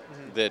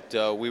that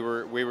we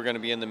were going to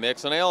be in the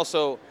mix, and I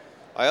also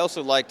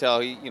liked how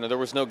he, there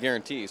was no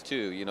guarantees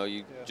too.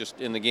 You just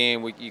in the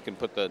game you can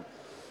put the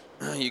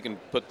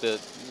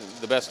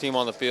best team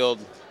on the field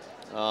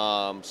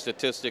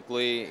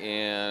statistically,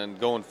 and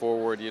going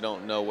forward you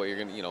don't know what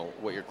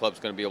what your club's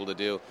going to be able to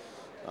do.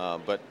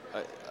 But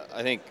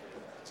I think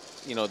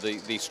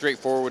the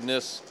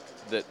straightforwardness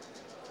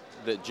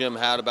that Jim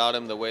had about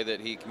him, the way that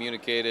he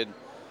communicated.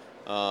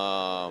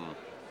 I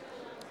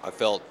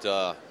felt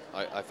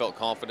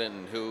confident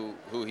in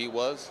who he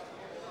was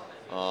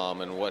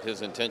and what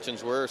his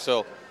intentions were.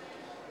 So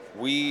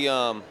we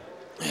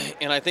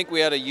and I think we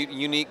had a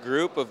unique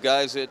group of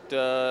guys that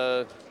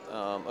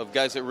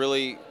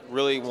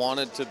really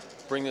wanted to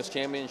bring this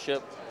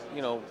championship,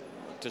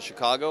 to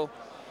Chicago.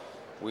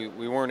 We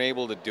weren't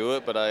able to do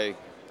it, but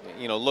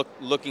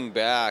looking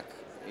back,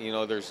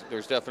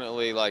 there's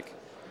definitely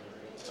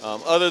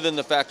other than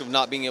the fact of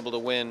not being able to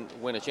win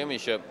a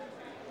championship,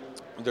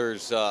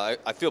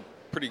 I feel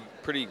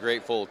pretty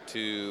grateful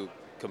to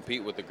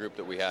compete with the group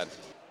that we had.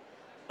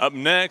 Up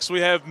next,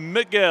 we have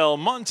Miguel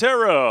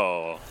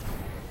Montero.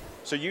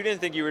 So you didn't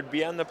think you would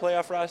be on the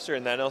playoff roster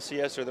in the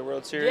NLCS or the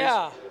World Series?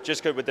 Yeah.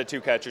 Just good with the 2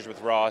 catchers with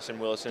Ross and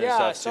Wilson and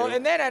Yeah, stuff too?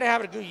 and then I didn't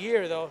have a good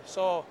year, though.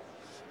 So,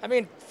 I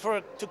mean,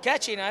 to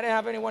catching, I didn't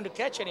have anyone to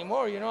catch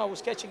anymore. I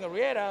was catching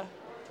Arrieta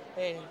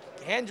and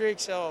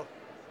Hendricks, so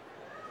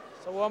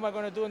what am I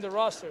going to do in the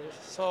roster?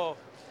 So,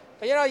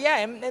 but,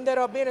 I ended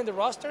up being in the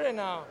roster, and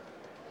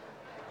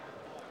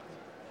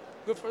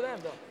good for them,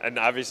 though. And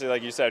obviously,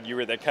 like you said, you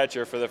were the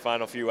catcher for the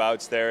final few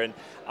outs there. And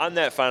on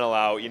that final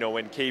out,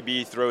 when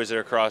KB throws it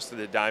across to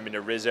the diamond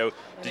to Rizzo,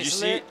 did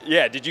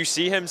you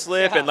see him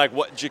slip? Yeah. And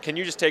what can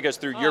you just take us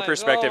through your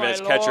perspective as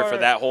catcher for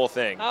that whole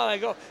thing?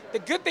 The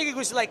good thing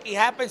was it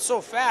happened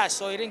so fast,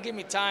 so it didn't give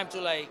me time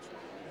to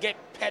get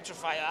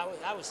petrified.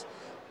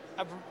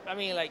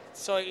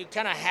 So it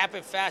kind of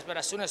happened fast, but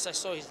as soon as I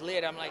saw his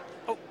lid, I'm like,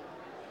 oh.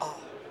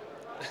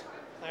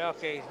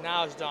 Okay,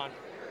 now it's done.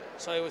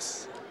 So it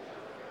was.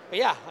 But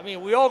yeah,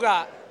 we all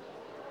got.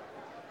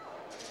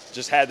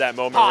 Just had that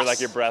moment Toss. where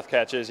your breath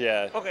catches,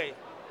 yeah. Okay.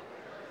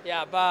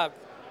 Yeah, but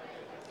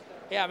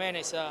yeah, man,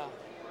 it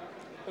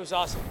was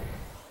awesome.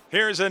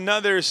 Here's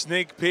another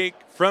sneak peek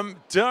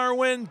from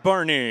Darwin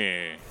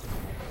Barney.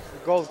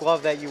 The Gold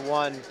Glove that you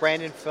won,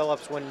 Brandon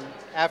Phillips,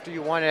 after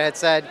you won it, had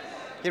said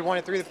he'd won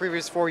it 3 of the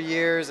previous 4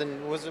 years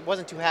and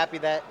wasn't too happy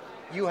that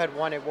you had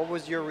won it. What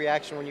was your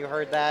reaction when you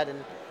heard that?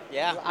 And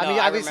yeah,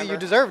 obviously you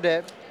deserved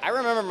it. I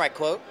remember my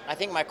quote. I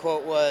think my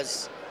quote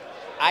was,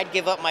 "I'd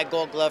give up my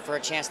Gold Glove for a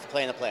chance to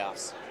play in the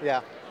playoffs."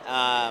 Yeah.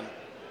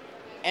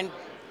 And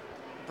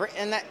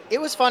that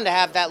it was fun to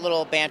have that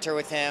little banter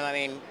with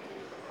him.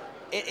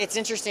 It's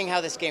interesting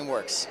how this game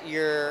works.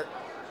 You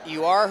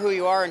are who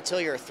you are until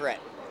you're a threat.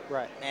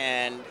 Right.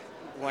 And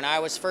when I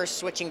was first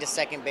switching to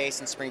second base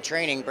in spring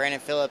training, Brandon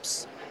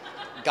Phillips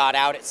got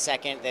out at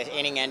second. The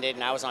inning ended,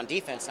 and I was on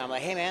defense. And I'm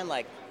like, "Hey, man,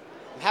 I'm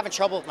having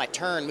trouble with my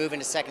turn moving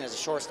to second as a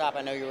shortstop.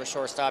 I know you were a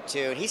shortstop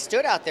too." And he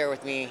stood out there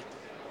with me,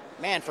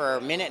 man, for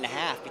a minute and a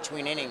half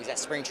between innings at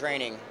spring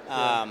training,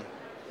 and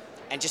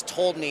just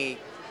told me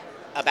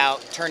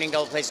about turning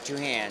double plays with 2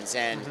 hands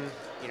and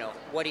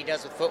what he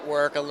does with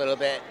footwork a little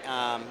bit.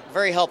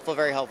 Very helpful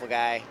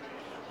guy.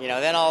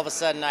 Then all of a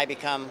sudden I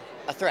become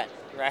a threat,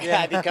 right?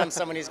 Yeah. I become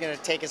someone who's going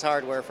to take his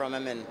hardware from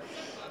him, and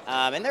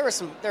there was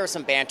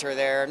some banter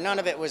there. None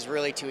of it was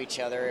really to each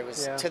other. It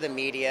was to the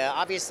media.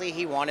 Obviously,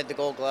 he wanted the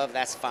Gold Glove.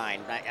 That's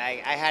fine.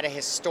 I had a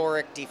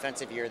historic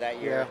defensive year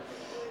that year.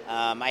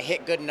 Yeah. I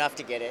hit good enough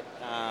to get it.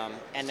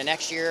 And the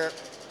next year,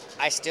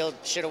 I still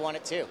should have won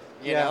it too.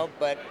 You know,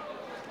 but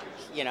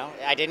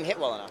I didn't hit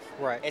well enough.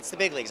 Right. It's the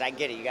big leagues. I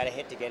get it. You got to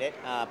hit to get it.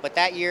 But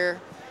that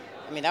year,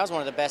 that was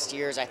one of the best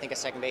years I think a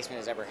second baseman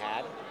has ever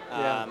had.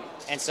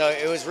 And so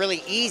it was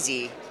really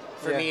easy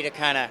for me to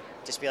kind of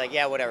just be like,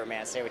 yeah, whatever,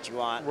 man, say what you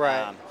want.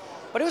 Right.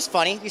 But it was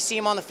funny. You see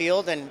him on the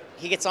field, and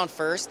he gets on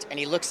first, and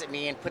he looks at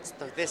me and puts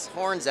this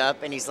horns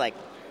up, and he's like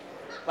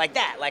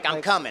that,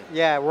 I'm coming.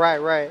 Yeah,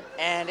 right.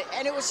 And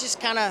it was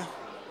just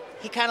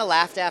he kind of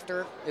laughed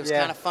after. It was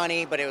kind of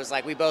funny, but it was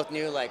we both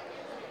knew, all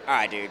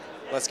right, dude,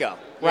 let's go.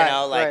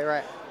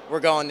 Right. We're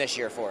going this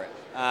year for it.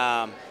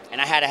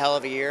 And I had a hell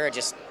of a year. I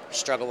just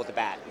struggled with the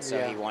bat, so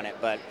he won it.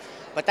 But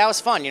that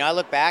was fun. I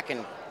look back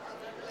and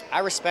I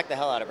respect the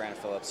hell out of Brandon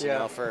Phillips,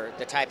 for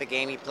the type of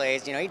game he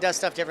plays. He does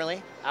stuff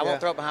differently. I won't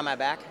throw it behind my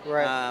back.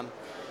 Right.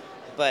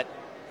 But,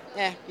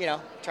 try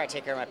to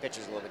take care of my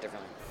pitchers a little bit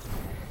differently.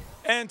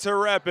 And to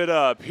wrap it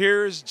up,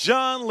 here's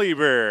John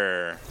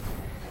Lieber.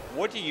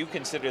 What do you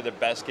consider the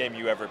best game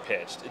you ever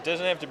pitched? It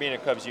doesn't have to be in a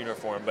Cubs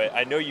uniform, but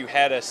I know you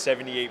had a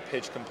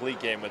 78-pitch complete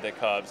game with the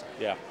Cubs.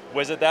 Yeah.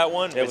 Was it that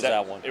one? It was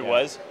that one. It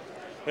was?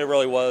 It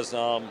really was.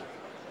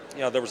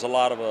 There was a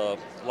lot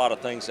of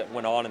things that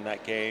went on in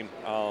that game.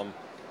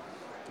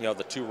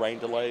 The 2 rain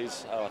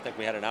delays. I think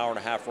we had an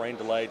 1.5-hour rain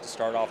delay to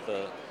start off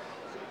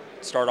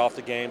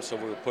the game, so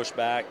we were pushed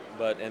back.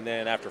 And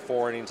then after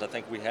 4 innings, I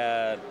think we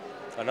had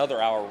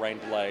another hour rain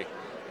delay.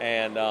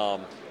 And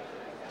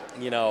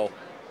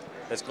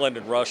as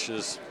Glendon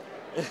rushes,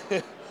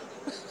 we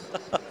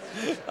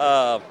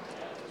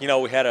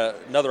had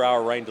another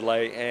hour rain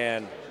delay,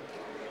 and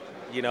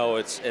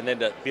and then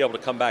to be able to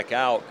come back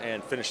out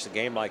and finish the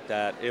game like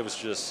that, it was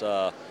just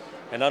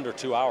and under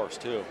 2 hours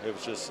too.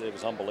 It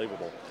was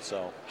unbelievable.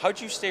 So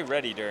how'd you stay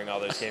ready during all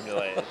those game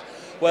delays?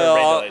 Well,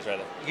 rain delays,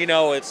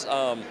 rather. It's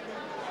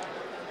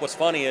what's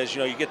funny is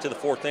you get to the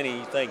 4th inning,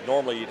 you think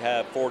normally you'd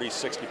have 40,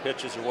 60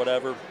 pitches or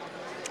whatever.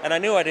 And I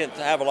knew I didn't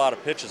have a lot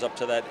of pitches up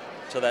to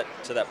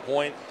that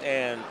point.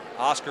 And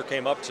Oscar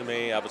came up to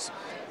me. I was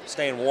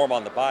staying warm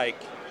on the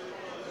bike,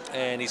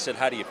 and he said,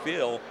 "How do you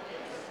feel?"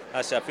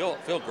 I said, "I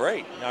feel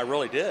great." And I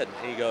really did.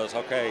 He goes,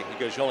 "Okay." He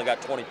goes, "You only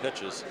got 20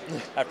 pitches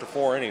after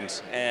 4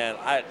 innings," and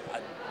I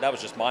that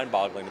was just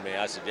mind-boggling to me.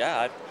 I said,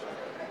 "Yeah,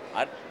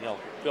 I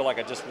feel like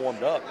I just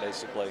warmed up,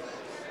 basically."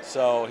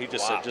 So he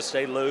just said, "Just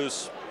stay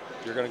loose.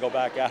 You're going to go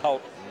back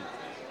out."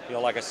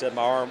 And, like I said,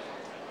 my arm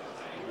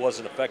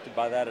wasn't affected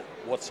by that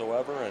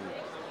whatsoever, and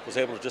was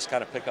able to just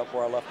kind of pick up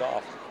where I left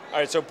off. All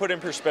right, so put in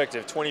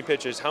perspective, 20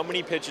 pitches. How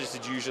many pitches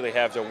did you usually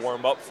have to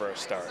warm up for a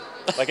start?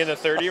 Like in the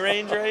 30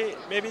 range, right?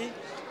 Maybe?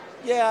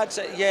 Yeah, I'd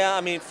say. Yeah,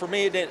 I mean, for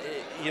me,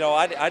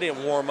 I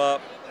didn't warm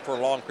up for a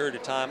long period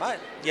of time.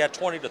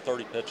 20 to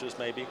 30 pitches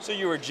maybe. So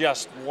you were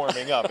just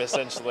warming up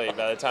essentially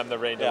by the time the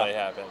rain delay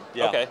happened.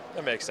 Yeah. Okay,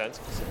 that makes sense.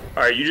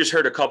 All right, you just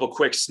heard a couple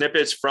quick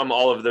snippets from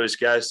all of those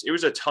guys. It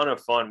was a ton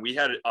of fun. We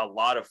had a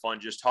lot of fun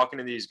just talking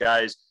to these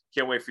guys.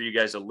 Can't wait for you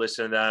guys to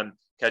listen to them,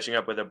 catching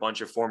up with a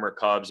bunch of former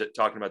Cubs,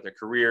 talking about their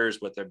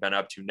careers, what they've been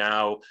up to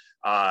now.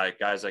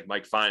 Guys like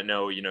Mike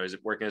Fontenot, is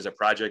working as a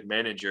project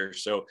manager.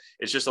 So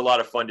it's just a lot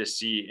of fun to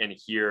see and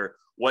hear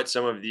what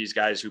some of these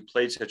guys who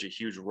played such a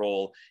huge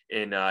role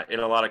in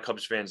a lot of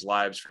Cubs fans'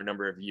 lives for a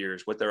number of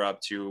years, what they're up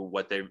to,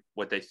 what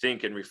they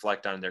think and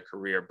reflect on their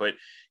career. But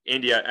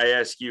Andy, I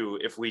ask you,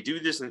 if we do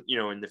this, in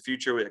the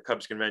future with a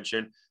Cubs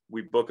convention,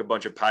 we book a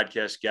bunch of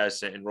podcast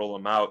guests and roll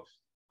them out.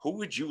 Who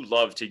would you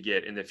love to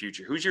get in the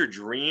future? Who's your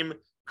dream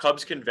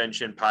Cubs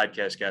convention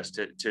podcast guest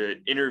to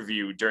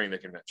interview during the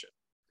convention?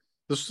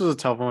 This was a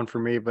tough one for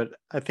me, but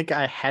I think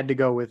I have to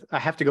go with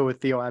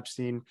Theo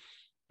Epstein,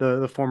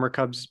 the former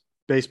Cubs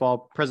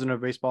president of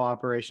baseball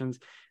operations.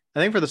 I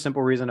think for the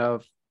simple reason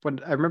of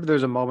when I remember there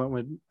was a moment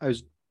when I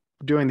was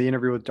doing the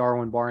interview with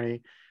Darwin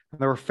Barney,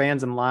 and there were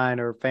fans in line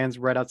or fans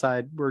right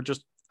outside. We're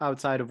just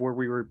outside of where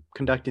we were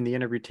conducting the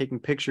interview, taking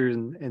pictures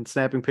and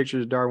snapping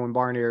pictures of Darwin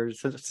Barney or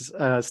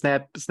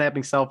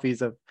snapping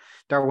selfies of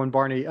Darwin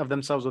Barney, of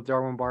themselves with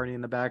Darwin Barney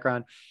in the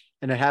background.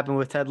 And it happened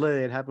with Ted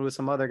Lilly. It happened with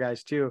some other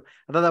guys too.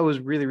 I thought that was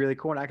really, really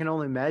cool. And I can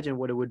only imagine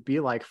what it would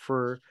be like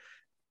for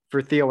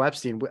Theo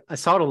Epstein. I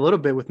saw it a little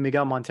bit with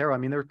Miguel Montero. I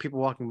mean, there were people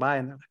walking by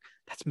and they're like,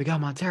 "That's Miguel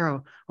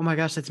Montero. Oh my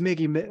gosh, that's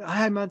Miggy.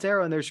 Hi,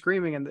 Montero." And they're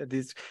screaming, and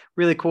these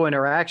really cool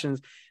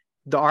interactions.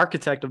 The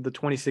architect of the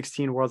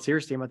 2016 World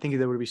Series team, I think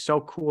that would be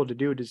so cool to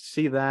do, to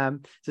see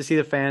them, to see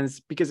the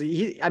fans, because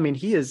he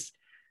is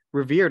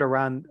revered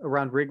around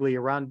Wrigley,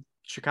 around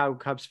Chicago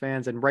Cubs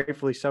fans, and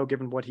rightfully so,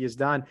 given what he has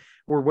done,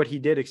 or what he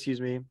did,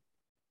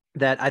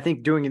 that I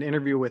think doing an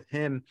interview with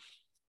him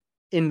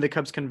in the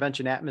Cubs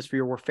convention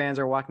atmosphere where fans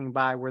are walking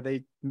by, where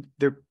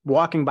they're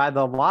walking by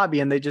the lobby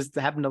and they just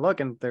happen to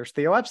look, and there's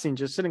Theo Epstein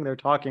just sitting there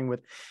talking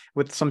with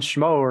some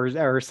schmo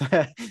or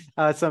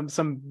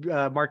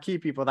some marquee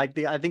people. I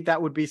think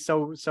that would be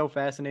so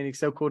fascinating,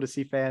 so cool to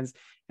see fans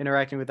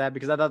interacting with that,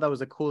 because I thought that was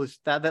the coolest.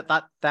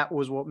 That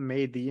was what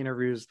made the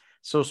interviews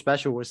so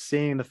special, was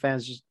seeing the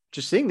fans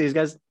just seeing these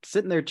guys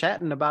sitting there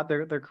chatting about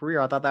their career.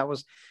 I thought that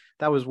was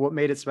what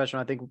made it special.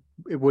 I think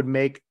it would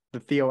make the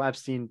Theo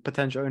Epstein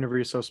potential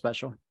interview so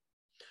special.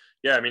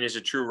 Yeah, I mean, he's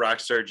a true rock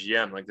star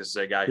GM. Like, this is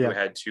a guy who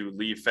had to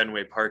leave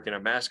Fenway Park in a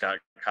mascot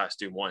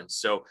costume once.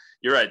 So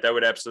you're right, that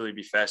would absolutely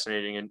be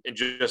fascinating. And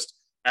just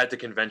at the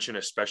convention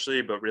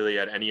especially, but really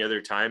at any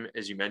other time,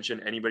 as you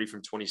mentioned, anybody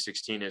from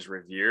 2016 is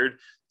revered.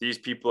 These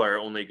people are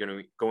only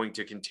going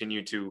to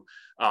continue to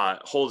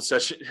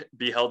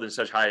be held in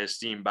such high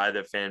esteem by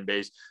the fan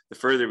base the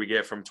further we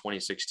get from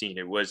 2016.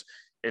 It was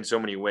in so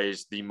many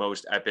ways the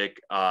most epic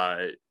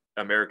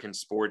American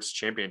sports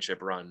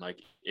championship run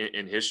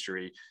in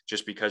history,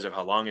 just because of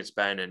how long it's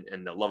been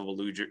and the lovable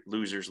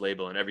losers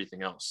label and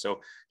everything else.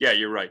 So yeah,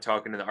 you're right.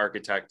 Talking to the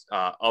architect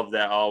of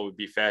that all would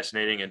be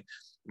fascinating. And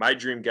my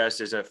dream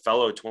guest is a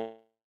fellow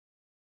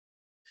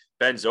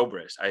Ben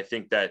Zobrist. I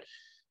think that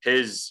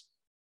his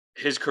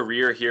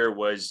career here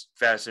was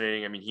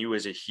fascinating. I mean, he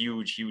was a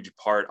huge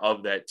part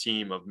of that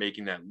team, of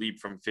making that leap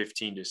from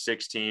 15 to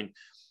 16.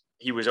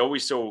 He was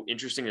always so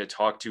interesting to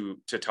talk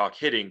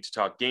hitting, to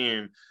talk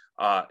game,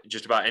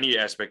 just about any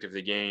aspect of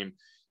the game.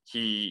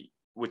 He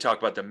would talk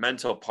about the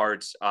mental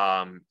parts.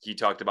 He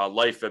talked about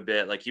life a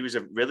bit. Like, he was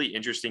a really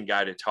interesting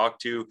guy to talk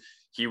to.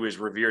 He was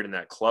revered in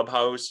that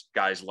clubhouse.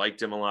 Guys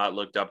liked him a lot,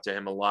 looked up to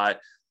him a lot.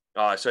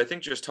 So I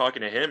think just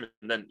talking to him,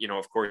 and then,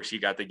 of course, he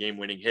got the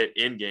game-winning hit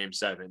in Game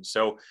 7.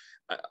 So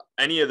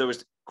any of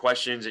those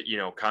questions,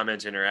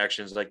 comments,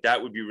 interactions, like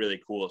that would be really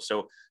cool.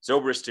 So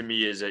Zobrist to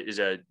me is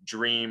a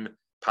dream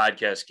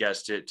podcast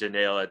guest to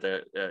nail at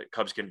the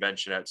Cubs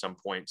convention at some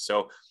point.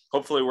 So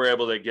hopefully we're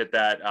able to get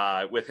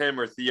that with him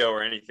or Theo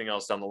or anything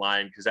else down the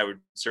line, because that would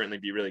certainly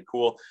be really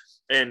cool.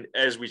 And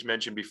as we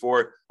mentioned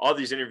before, all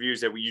these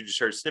interviews that you just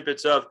heard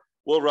snippets of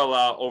will roll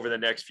out over the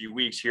next few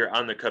weeks here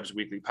on the Cubs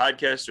Weekly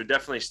Podcast. So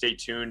definitely stay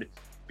tuned,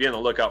 be on the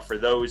lookout for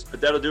those.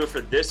 But that'll do it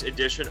for this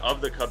edition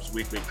of the Cubs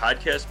Weekly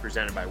Podcast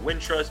presented by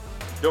Wintrust.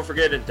 Don't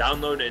forget to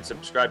download and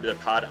subscribe to the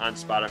pod on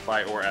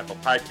Spotify or Apple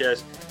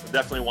Podcasts. You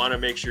definitely want to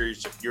make sure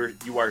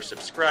you are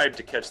subscribed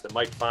to catch the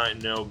Mike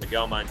Fontenot,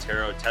 Miguel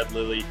Montero, Ted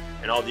Lilly,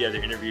 and all the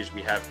other interviews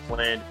we have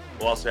planned.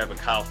 We'll also have a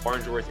Kyle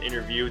Farnsworth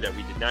interview that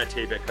we did not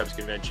tape at Cubs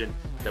Convention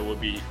that will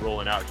be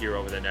rolling out here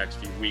over the next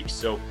few weeks.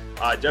 So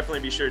definitely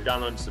be sure to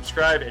download and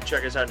subscribe, and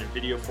check us out in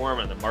video form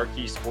on the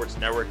Marquee Sports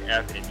Network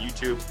app and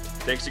YouTube.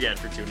 Thanks again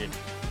for tuning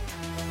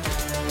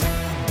in.